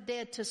myself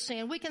dead to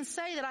sin. We can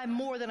say that I'm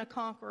more than a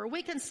conqueror.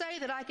 We can say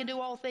that I can do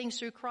all things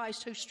through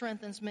Christ who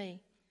strengthens me.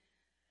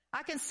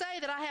 I can say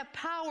that I have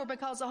power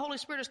because the Holy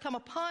Spirit has come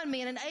upon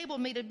me and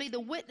enabled me to be the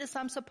witness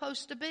I'm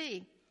supposed to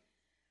be.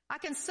 I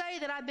can say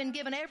that I've been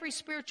given every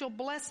spiritual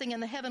blessing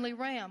in the heavenly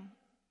realm.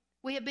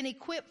 We have been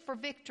equipped for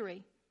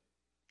victory.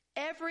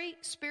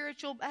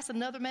 That's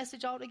another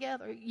message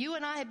altogether. You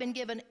and I have been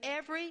given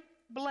every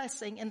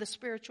blessing in the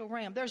spiritual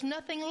realm. There's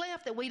nothing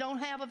left that we don't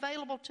have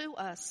available to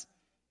us.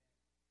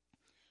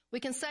 We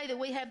can say that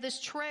we have this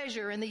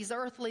treasure in these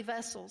earthly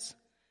vessels.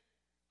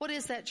 What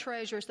is that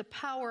treasure? It's the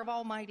power of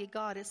Almighty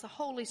God. It's the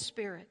Holy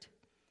Spirit.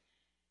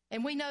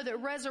 And we know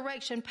that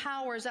resurrection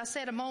power, as I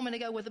said a moment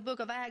ago with the book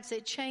of Acts,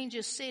 it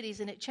changes cities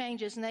and it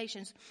changes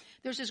nations.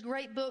 There's this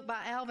great book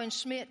by Alvin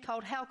Schmidt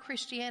called How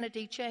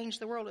Christianity Changed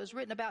the World. It was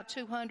written about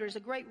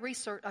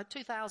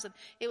 2000.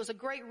 It was a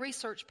great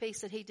research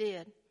piece that he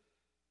did.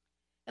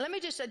 And let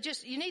me just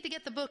you need to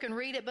get the book and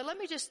read it, but let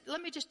me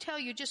just tell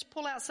you, just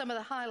pull out some of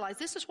the highlights.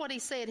 This is what he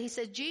said. He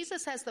said,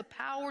 Jesus has the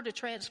power to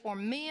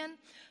transform men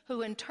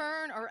who in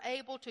turn are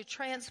able to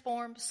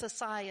transform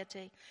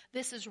society.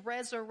 This is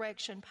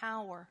resurrection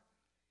power.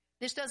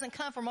 This doesn't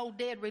come from old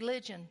dead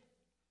religion.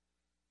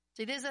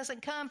 See, this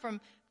doesn't come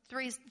from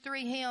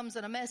three hymns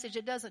and a message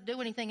that doesn't do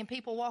anything and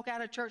people walk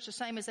out of church the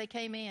same as they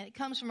came in. It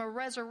comes from a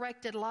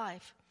resurrected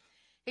life.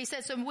 He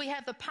says, so we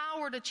have the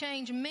power to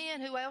change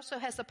men, who also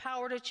has the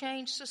power to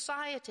change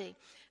society.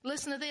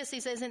 Listen to this. He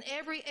says, in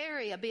every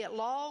area, be it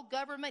law,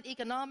 government,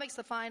 economics,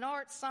 the fine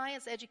arts,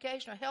 science,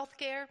 education, or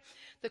healthcare,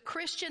 the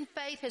Christian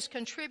faith has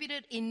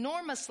contributed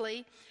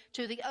enormously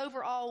to the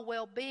overall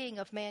well-being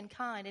of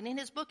mankind. And in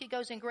his book, he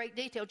goes in great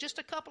detail. Just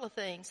a couple of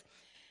things.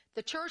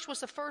 The church was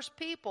the first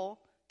people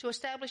to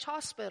establish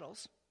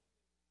hospitals.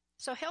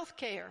 So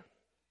healthcare.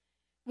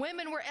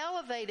 Women were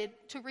elevated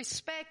to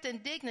respect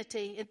and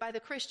dignity by the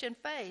Christian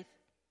faith.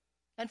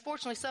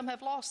 Unfortunately, some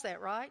have lost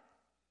that, right?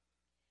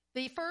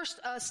 The first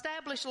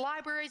established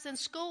libraries and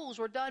schools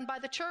were done by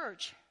the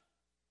church.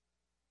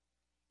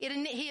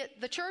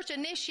 The church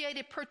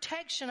initiated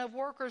protection of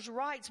workers'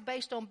 rights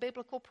based on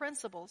biblical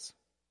principles.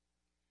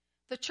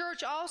 The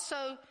church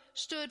also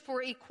stood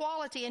for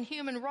equality and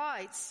human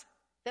rights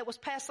that was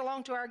passed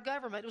along to our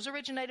government. It was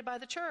originated by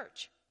the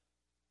church.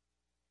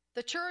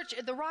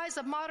 The rise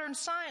of modern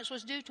science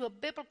was due to a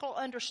biblical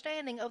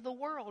understanding of the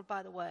world,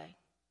 by the way.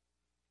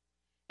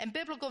 And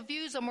biblical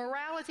views of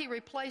morality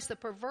replaced the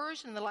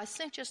perversion and the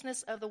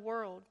licentiousness of the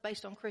world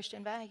based on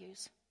Christian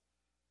values.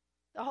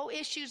 The whole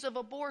issues of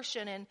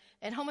abortion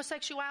and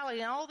homosexuality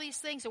and all these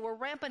things that were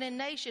rampant in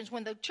nations,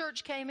 when the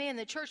church came in,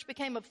 the church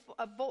became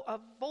a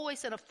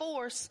voice and a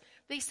force.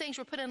 These things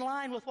were put in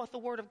line with what the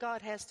Word of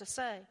God has to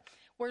say.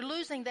 We're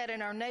losing that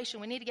in our nation.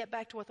 We need to get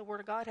back to what the Word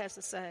of God has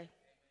to say.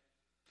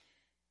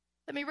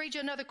 Let me read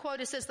you another quote.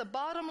 It says, the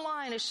bottom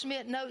line, as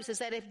Schmidt notes, is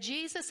that if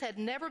Jesus had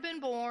never been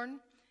born,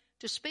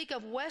 to speak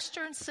of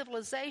Western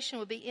civilization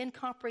would be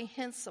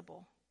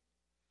incomprehensible.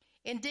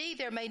 Indeed,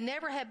 there may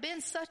never have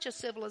been such a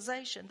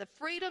civilization. The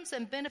freedoms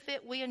and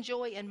benefit we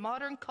enjoy in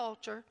modern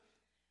culture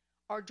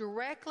are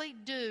directly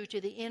due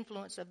to the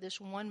influence of this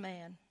one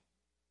man.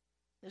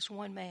 This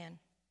one man.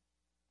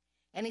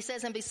 And he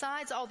says, and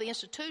besides all the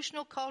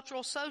institutional,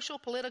 cultural, social,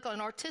 political,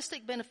 and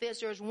artistic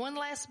benefits, there is one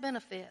last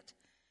benefit.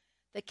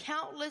 The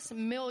countless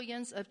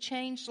millions of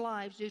changed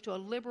lives due to a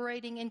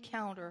liberating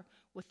encounter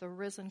with the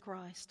risen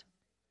Christ.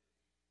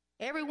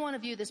 Every one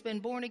of you that's been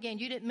born again,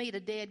 you didn't meet a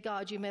dead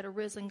God, you met a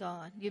risen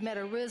God. You met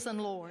a risen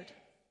Lord.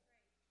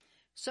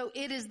 So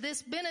it is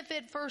this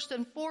benefit first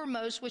and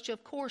foremost, which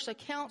of course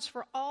accounts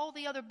for all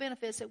the other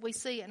benefits that we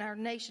see in our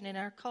nation, in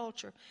our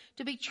culture.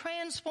 To be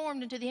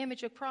transformed into the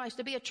image of Christ,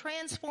 to be a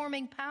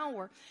transforming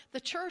power.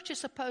 The church is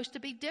supposed to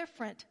be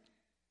different.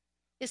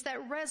 It's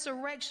that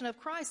resurrection of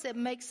Christ that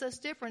makes us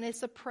different. It's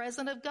the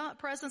presence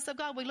of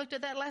God. We looked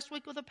at that last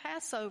week with the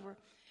Passover.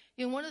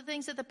 You know, one of the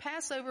things that the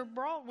Passover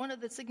brought, one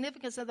of the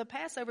significance of the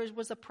Passover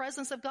was the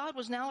presence of God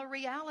was now a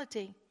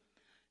reality.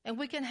 And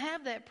we can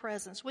have that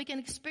presence. We can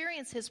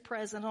experience His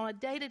presence on a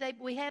day-to-day.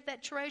 We have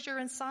that treasure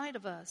inside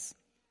of us.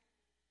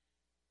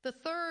 The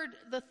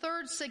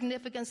third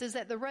significance is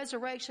that the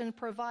resurrection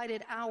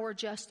provided our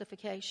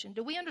justification.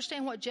 Do we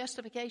understand what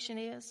justification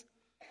is?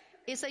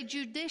 It's a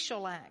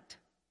judicial act.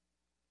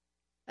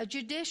 A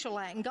judicial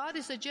act. And God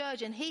is the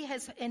judge, and He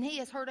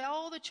has heard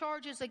all the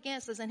charges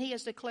against us, and He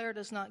has declared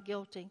us not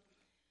guilty.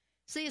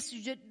 See,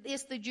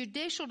 it's the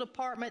judicial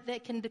department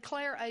that can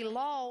declare a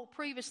law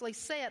previously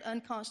set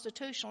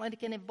unconstitutional, and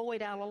it can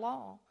void out a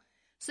law.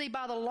 See,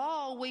 by the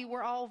law, we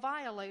were all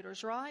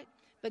violators, right?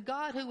 But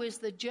God, who is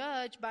the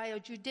judge, by a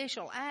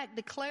judicial act,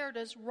 declared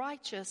us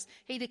righteous.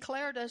 He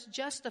declared us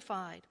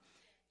justified,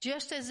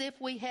 just as if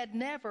we had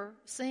never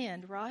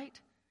sinned, right?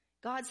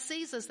 God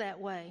sees us that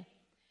way.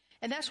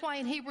 And that's why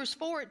in Hebrews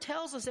 4 it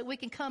tells us that we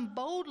can come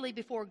boldly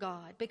before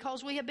God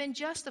because we have been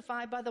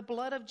justified by the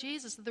blood of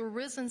Jesus, the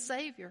risen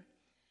Savior.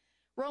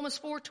 Romans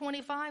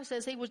 4:25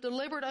 says He was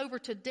delivered over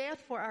to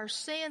death for our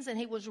sins, and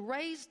He was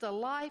raised to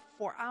life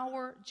for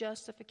our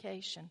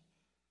justification.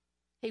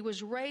 He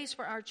was raised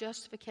for our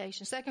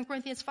justification. 2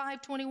 Corinthians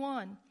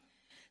 5:21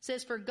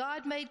 says, for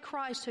God made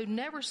Christ, who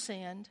never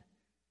sinned,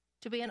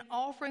 to be an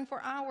offering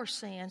for our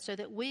sins so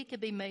that we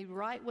could be made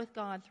right with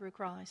God through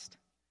Christ.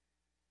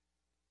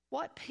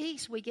 What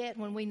peace we get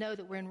when we know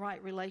that we're in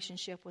right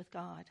relationship with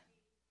God.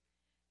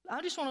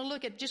 I just want to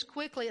look at just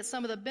quickly at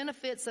some of the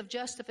benefits of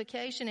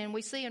justification, and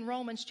we see in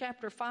Romans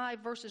chapter 5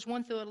 verses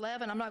 1 through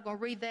 11. I'm not going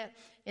to read that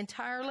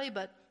entirely,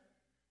 but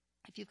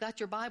if you've got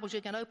your Bibles,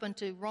 you can open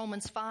to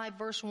Romans 5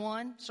 verse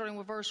 1, starting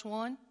with verse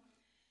 1.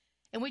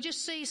 And we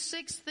just see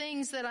 6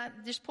 things that I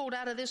just pulled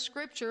out of this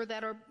scripture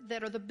that are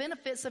the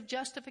benefits of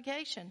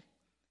justification.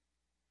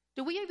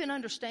 Do we even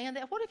understand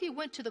that? What if you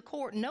went to the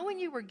court knowing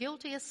you were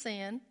guilty of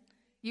sin?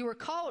 You were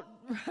caught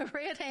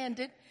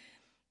red-handed,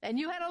 and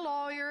you had a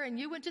lawyer, and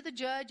you went to the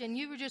judge, and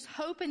you were just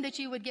hoping that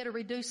you would get a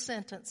reduced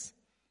sentence.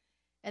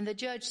 And the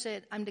judge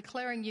said, I'm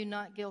declaring you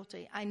not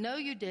guilty. I know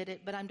you did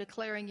it, but I'm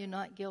declaring you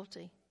not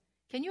guilty.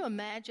 Can you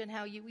imagine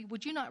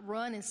would you not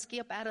run and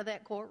skip out of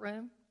that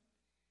courtroom?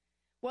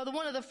 Well,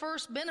 one of the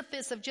first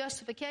benefits of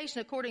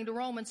justification, according to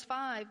Romans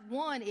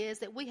 5:1, is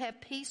that we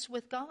have peace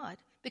with God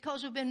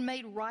because we've been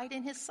made right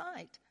in His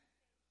sight.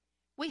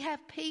 We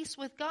have peace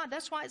with God.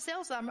 That's why it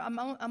tells us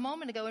a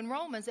moment ago in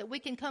Romans that we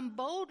can come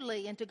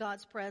boldly into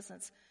God's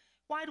presence.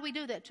 Why do we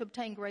do that? To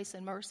obtain grace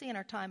and mercy in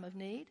our time of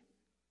need.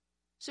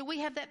 So we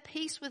have that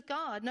peace with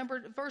God.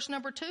 Verse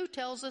number 2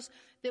 tells us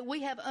that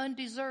we have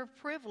undeserved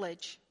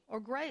privilege or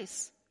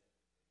grace.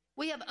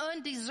 We have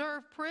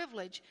undeserved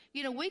privilege.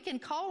 You know, we can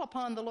call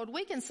upon the Lord.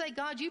 We can say,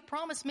 God, you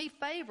promised me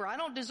favor. I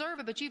don't deserve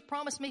it, but you've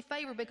promised me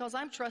favor because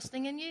I'm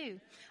trusting in you.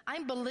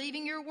 I'm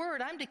believing your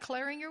word. I'm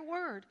declaring your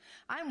word.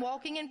 I'm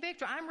walking in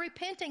victory. I'm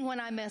repenting when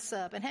I mess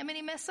up. And how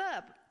many mess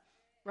up?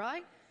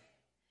 Right?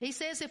 He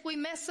says if we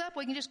mess up,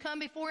 we can just come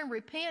before him,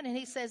 repent. And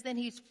he says then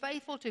he's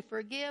faithful to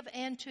forgive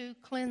and to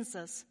cleanse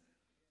us.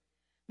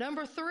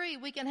 Number 3,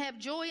 we can have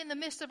joy in the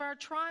midst of our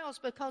trials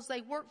because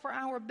they work for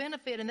our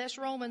benefit. And that's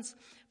Romans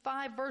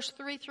 5, verse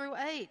 3 through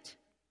 8.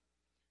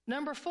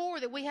 Number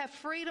 4, that we have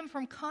freedom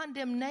from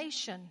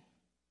condemnation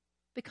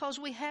because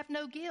we have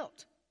no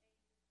guilt.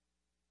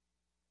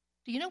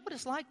 Do you know what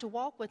it's like to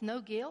walk with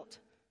no guilt?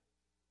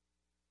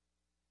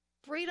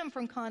 Freedom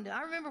from condemnation.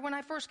 I remember when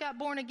I first got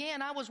born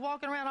again, I was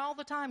walking around all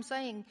the time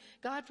saying,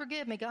 God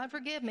forgive me, God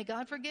forgive me,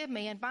 God forgive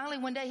me. And finally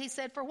one day he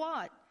said, for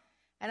what?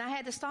 And I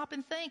had to stop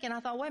and think, and I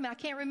thought, wait a minute, I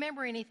can't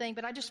remember anything,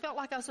 but I just felt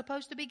like I was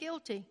supposed to be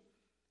guilty.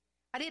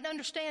 I didn't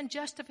understand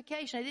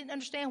justification. I didn't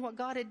understand what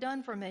God had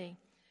done for me.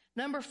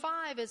 Number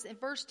 5 is, in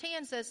verse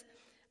 10 says,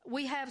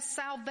 we have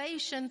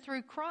salvation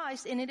through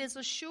Christ, and it is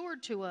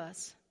assured to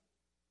us.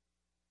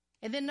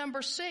 And then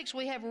number 6,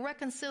 we have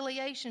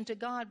reconciliation to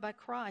God by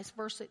Christ.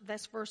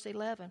 That's verse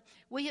 11.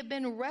 We have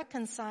been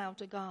reconciled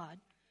to God.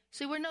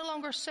 See, we're no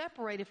longer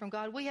separated from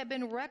God. We have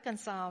been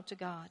reconciled to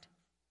God.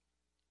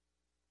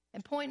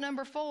 And point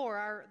number 4,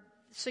 our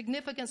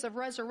significance of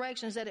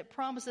resurrection is that it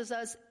promises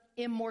us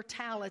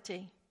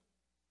immortality.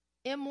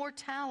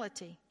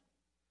 Immortality.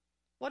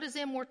 What is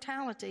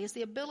immortality? It's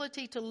the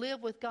ability to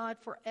live with God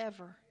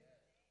forever.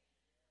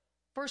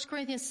 1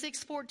 Corinthians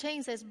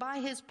 6:14 says, by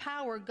his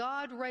power,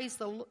 God raised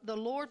the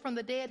Lord from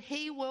the dead.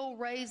 He will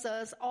raise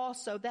us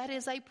also. That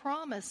is a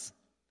promise.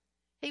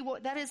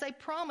 That is a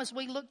promise.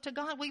 We look to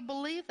God. We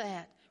believe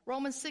that.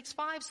 Romans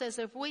 6:5 says,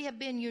 if we have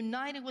been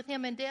united with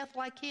him in death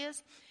like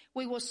his,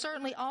 we will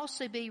certainly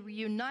also be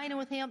reunited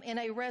with him in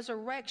a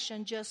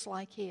resurrection just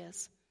like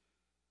his.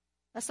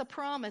 That's a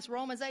promise.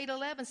 Romans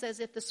 8:11 says,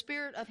 if the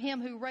spirit of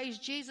him who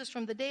raised Jesus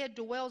from the dead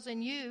dwells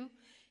in you,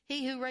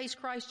 he who raised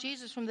Christ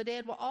Jesus from the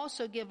dead will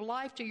also give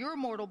life to your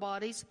mortal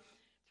bodies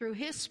through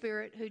his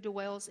spirit who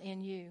dwells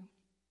in you.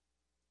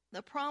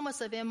 The promise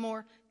of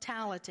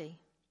immortality.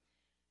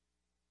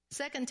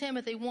 2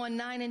 Timothy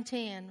 1:9 and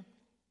 10.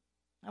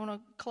 I want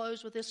to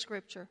close with this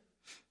scripture.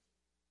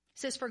 It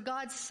says, for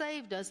God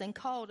saved us and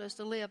called us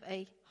to live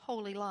a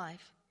holy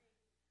life.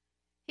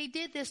 He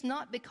did this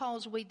not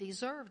because we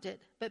deserved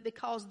it, but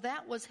because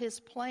that was his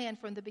plan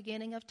from the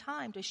beginning of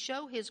time, to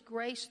show his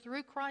grace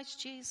through Christ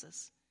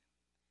Jesus.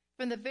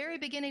 From the very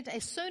beginning,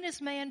 as soon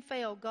as man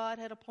fell, God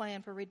had a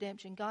plan for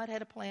redemption. God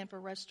had a plan for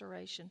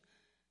restoration.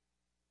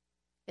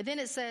 And then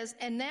it says,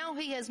 and now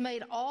he has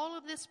made all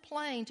of this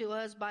plain to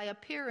us by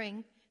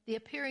the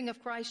appearing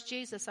of Christ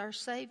Jesus, our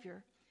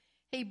Savior.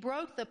 He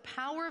broke the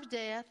power of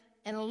death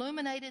and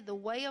illuminated the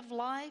way of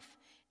life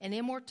and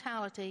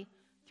immortality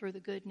through the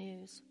good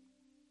news.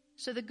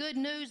 So the good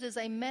news is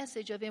a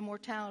message of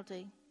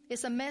immortality.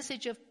 It's a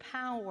message of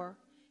power.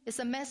 It's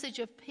a message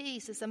of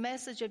peace. It's a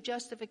message of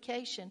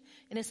justification.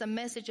 And it's a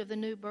message of the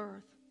new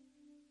birth.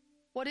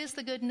 What is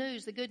the good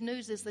news? The good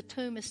news is the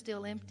tomb is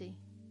still empty.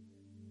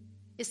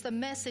 It's the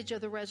message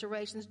of the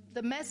resurrection.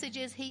 The message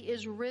is he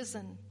is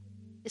risen.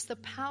 It's the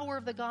power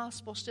of the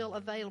gospel still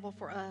available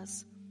for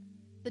us.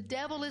 The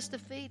devil is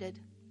defeated.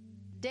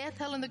 Death,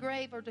 hell, and the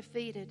grave are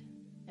defeated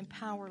and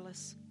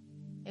powerless.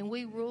 And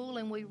we rule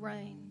and we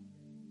reign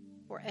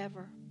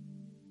forever.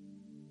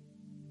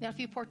 Now, if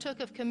you partook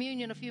of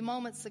communion a few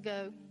moments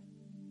ago,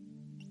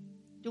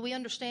 do we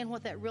understand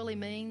what that really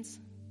means?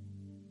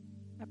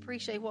 I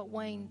appreciate what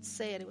Wayne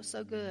said. It was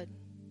so good.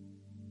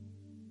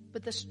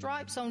 But the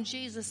stripes on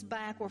Jesus'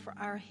 back were for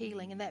our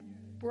healing, and that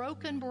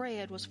broken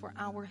bread was for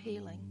our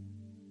healing.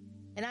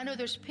 And I know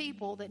there's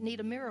people that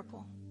need a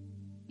miracle.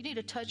 You need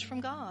a touch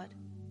from God.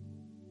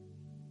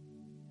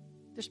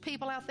 There's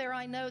people out there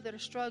I know that are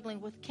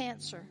struggling with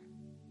cancer.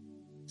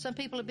 Some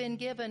people have been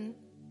given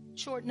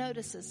short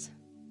notices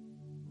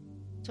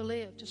to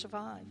live, to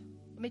survive.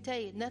 Let me tell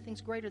you,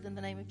 nothing's greater than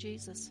the name of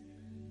Jesus.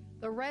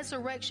 The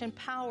resurrection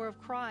power of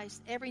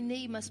Christ, every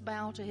knee must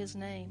bow to his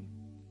name.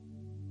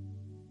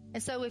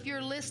 And so if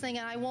you're listening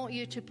and I want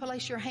you to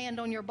place your hand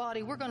on your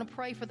body, we're going to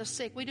pray for the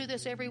sick. We do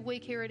this every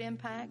week here at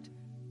Impact.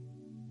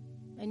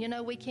 And you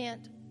know, we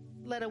can't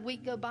let a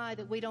week go by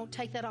that we don't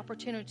take that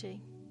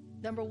opportunity.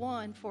 Number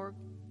one, for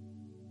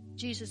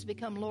Jesus to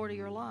become Lord of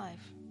your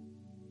life.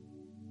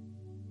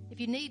 If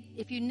you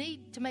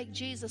need to make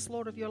Jesus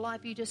Lord of your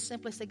life, you just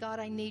simply say, God,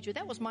 I need you.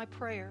 That was my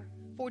prayer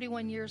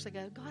 41 years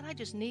ago. God, I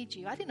just need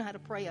you. I didn't know how to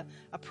pray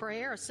a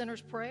prayer, a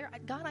sinner's prayer.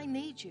 God, I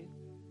need you.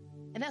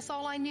 And that's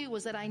all I knew,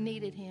 was that I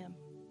needed him.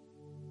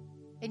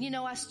 And you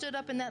know, I stood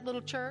up in that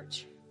little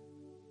church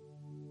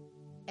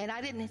and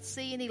I didn't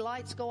see any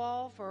lights go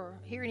off or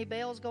hear any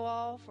bells go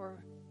off,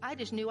 or I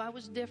just knew I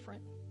was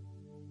different.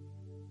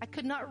 I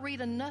could not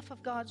read enough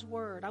of God's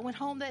word. I went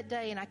home that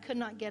day and I could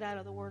not get out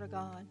of the word of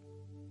God.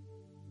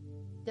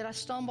 Did I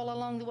stumble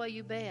along the way?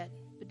 You bet.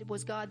 But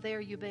was God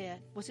there? You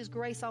bet. Was His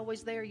grace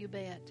always there? You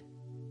bet.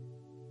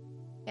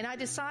 And I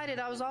decided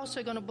I was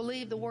also going to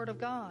believe the Word of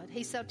God.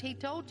 He said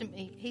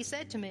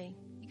to me,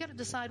 you got to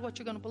decide what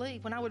you're going to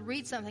believe. When I would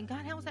read something,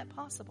 God, how is that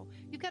possible?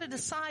 You've got to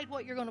decide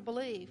what you're going to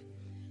believe.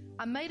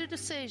 I made a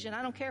decision.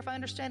 I don't care if I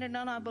understand it or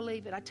not, I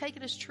believe it. I take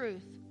it as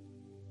truth.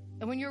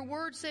 And when your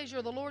Word says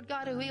you're the Lord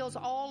God who heals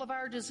all of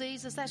our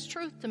diseases, that's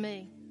truth to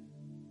me.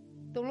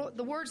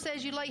 The Word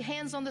says you lay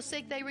hands on the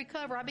sick, they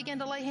recover. I began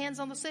to lay hands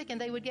on the sick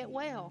and they would get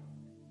well.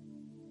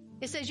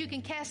 It says you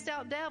can cast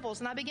out devils,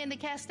 and I began to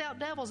cast out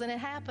devils, and it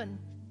happened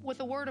with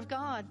the Word of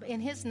God in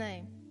His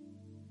name.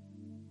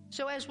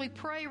 So as we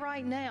pray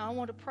right now, I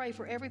want to pray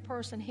for every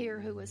person here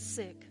who is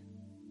sick,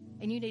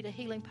 and you need a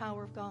healing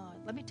power of God.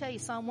 Let me tell you,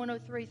 Psalm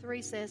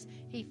 103:3 says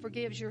He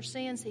forgives your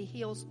sins, He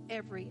heals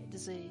every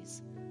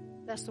disease.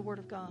 That's the Word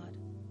of God.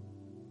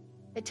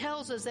 It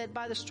tells us that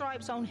by the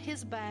stripes on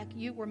His back,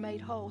 you were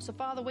made whole. So,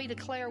 Father, we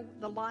declare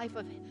the life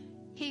of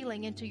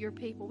healing into your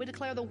people. We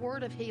declare the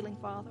word of healing,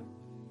 Father.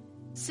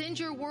 Send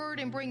your word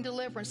and bring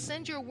deliverance.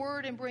 Send your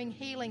word and bring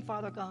healing,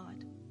 Father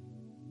God.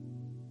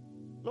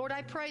 Lord,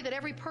 I pray that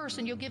every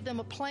person, you'll give them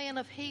a plan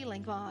of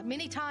healing, God.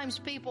 Many times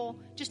people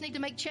just need to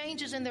make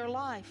changes in their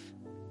life,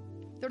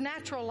 their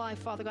natural life,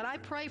 Father God. I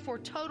pray for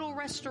total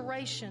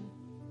restoration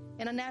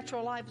in a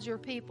natural life as your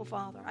people,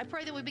 Father. I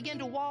pray that we begin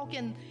to walk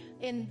in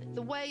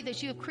the way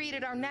that you have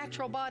created our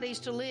natural bodies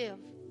to live.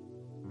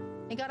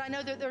 And God, I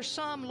know that there's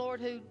some,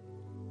 Lord, who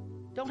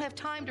don't have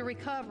time to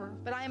recover,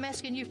 but I am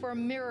asking you for a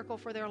miracle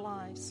for their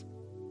lives.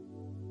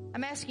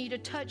 I'm asking you to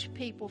touch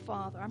people,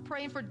 Father. I'm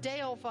praying for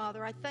Dale,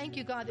 Father. I thank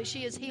you, God, that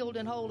she is healed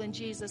and whole in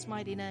Jesus'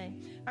 mighty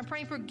name. I'm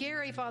praying for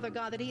Gary, Father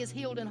God, that he is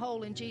healed and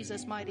whole in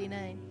Jesus' mighty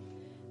name.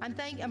 I'm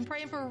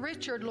praying for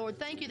Richard, Lord.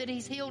 Thank you that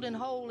he's healed and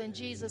whole in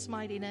Jesus'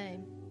 mighty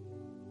name.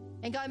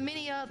 And God,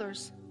 many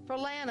others. For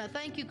Lana,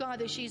 thank you, God,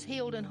 that she's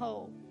healed and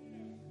whole.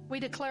 We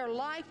declare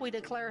life, we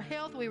declare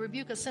health, we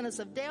rebuke a sentence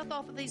of death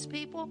off of these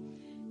people,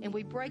 and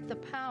we break the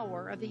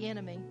power of the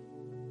enemy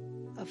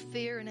of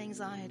fear and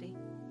anxiety.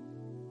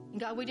 And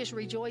God, we just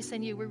rejoice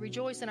in you. We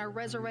rejoice in our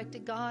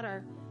resurrected God,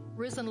 our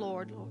risen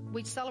Lord.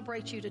 We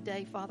celebrate you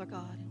today, Father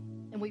God.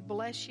 And we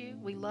bless you,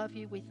 we love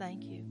you, we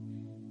thank you.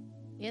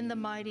 In the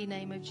mighty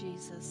name of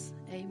Jesus,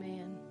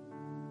 amen.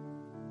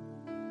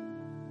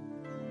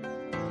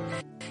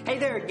 Hey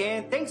there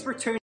again. Thanks for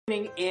tuning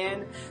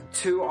in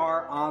to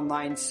our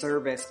online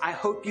service. I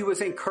hope you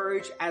was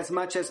encouraged as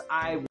much as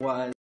I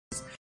was.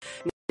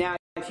 Now,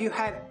 if you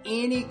have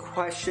any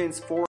questions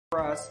for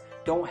us,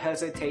 don't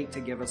hesitate to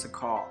give us a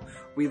call.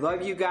 We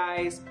love you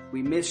guys.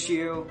 We miss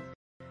you.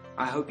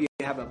 I hope you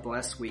have a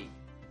blessed week.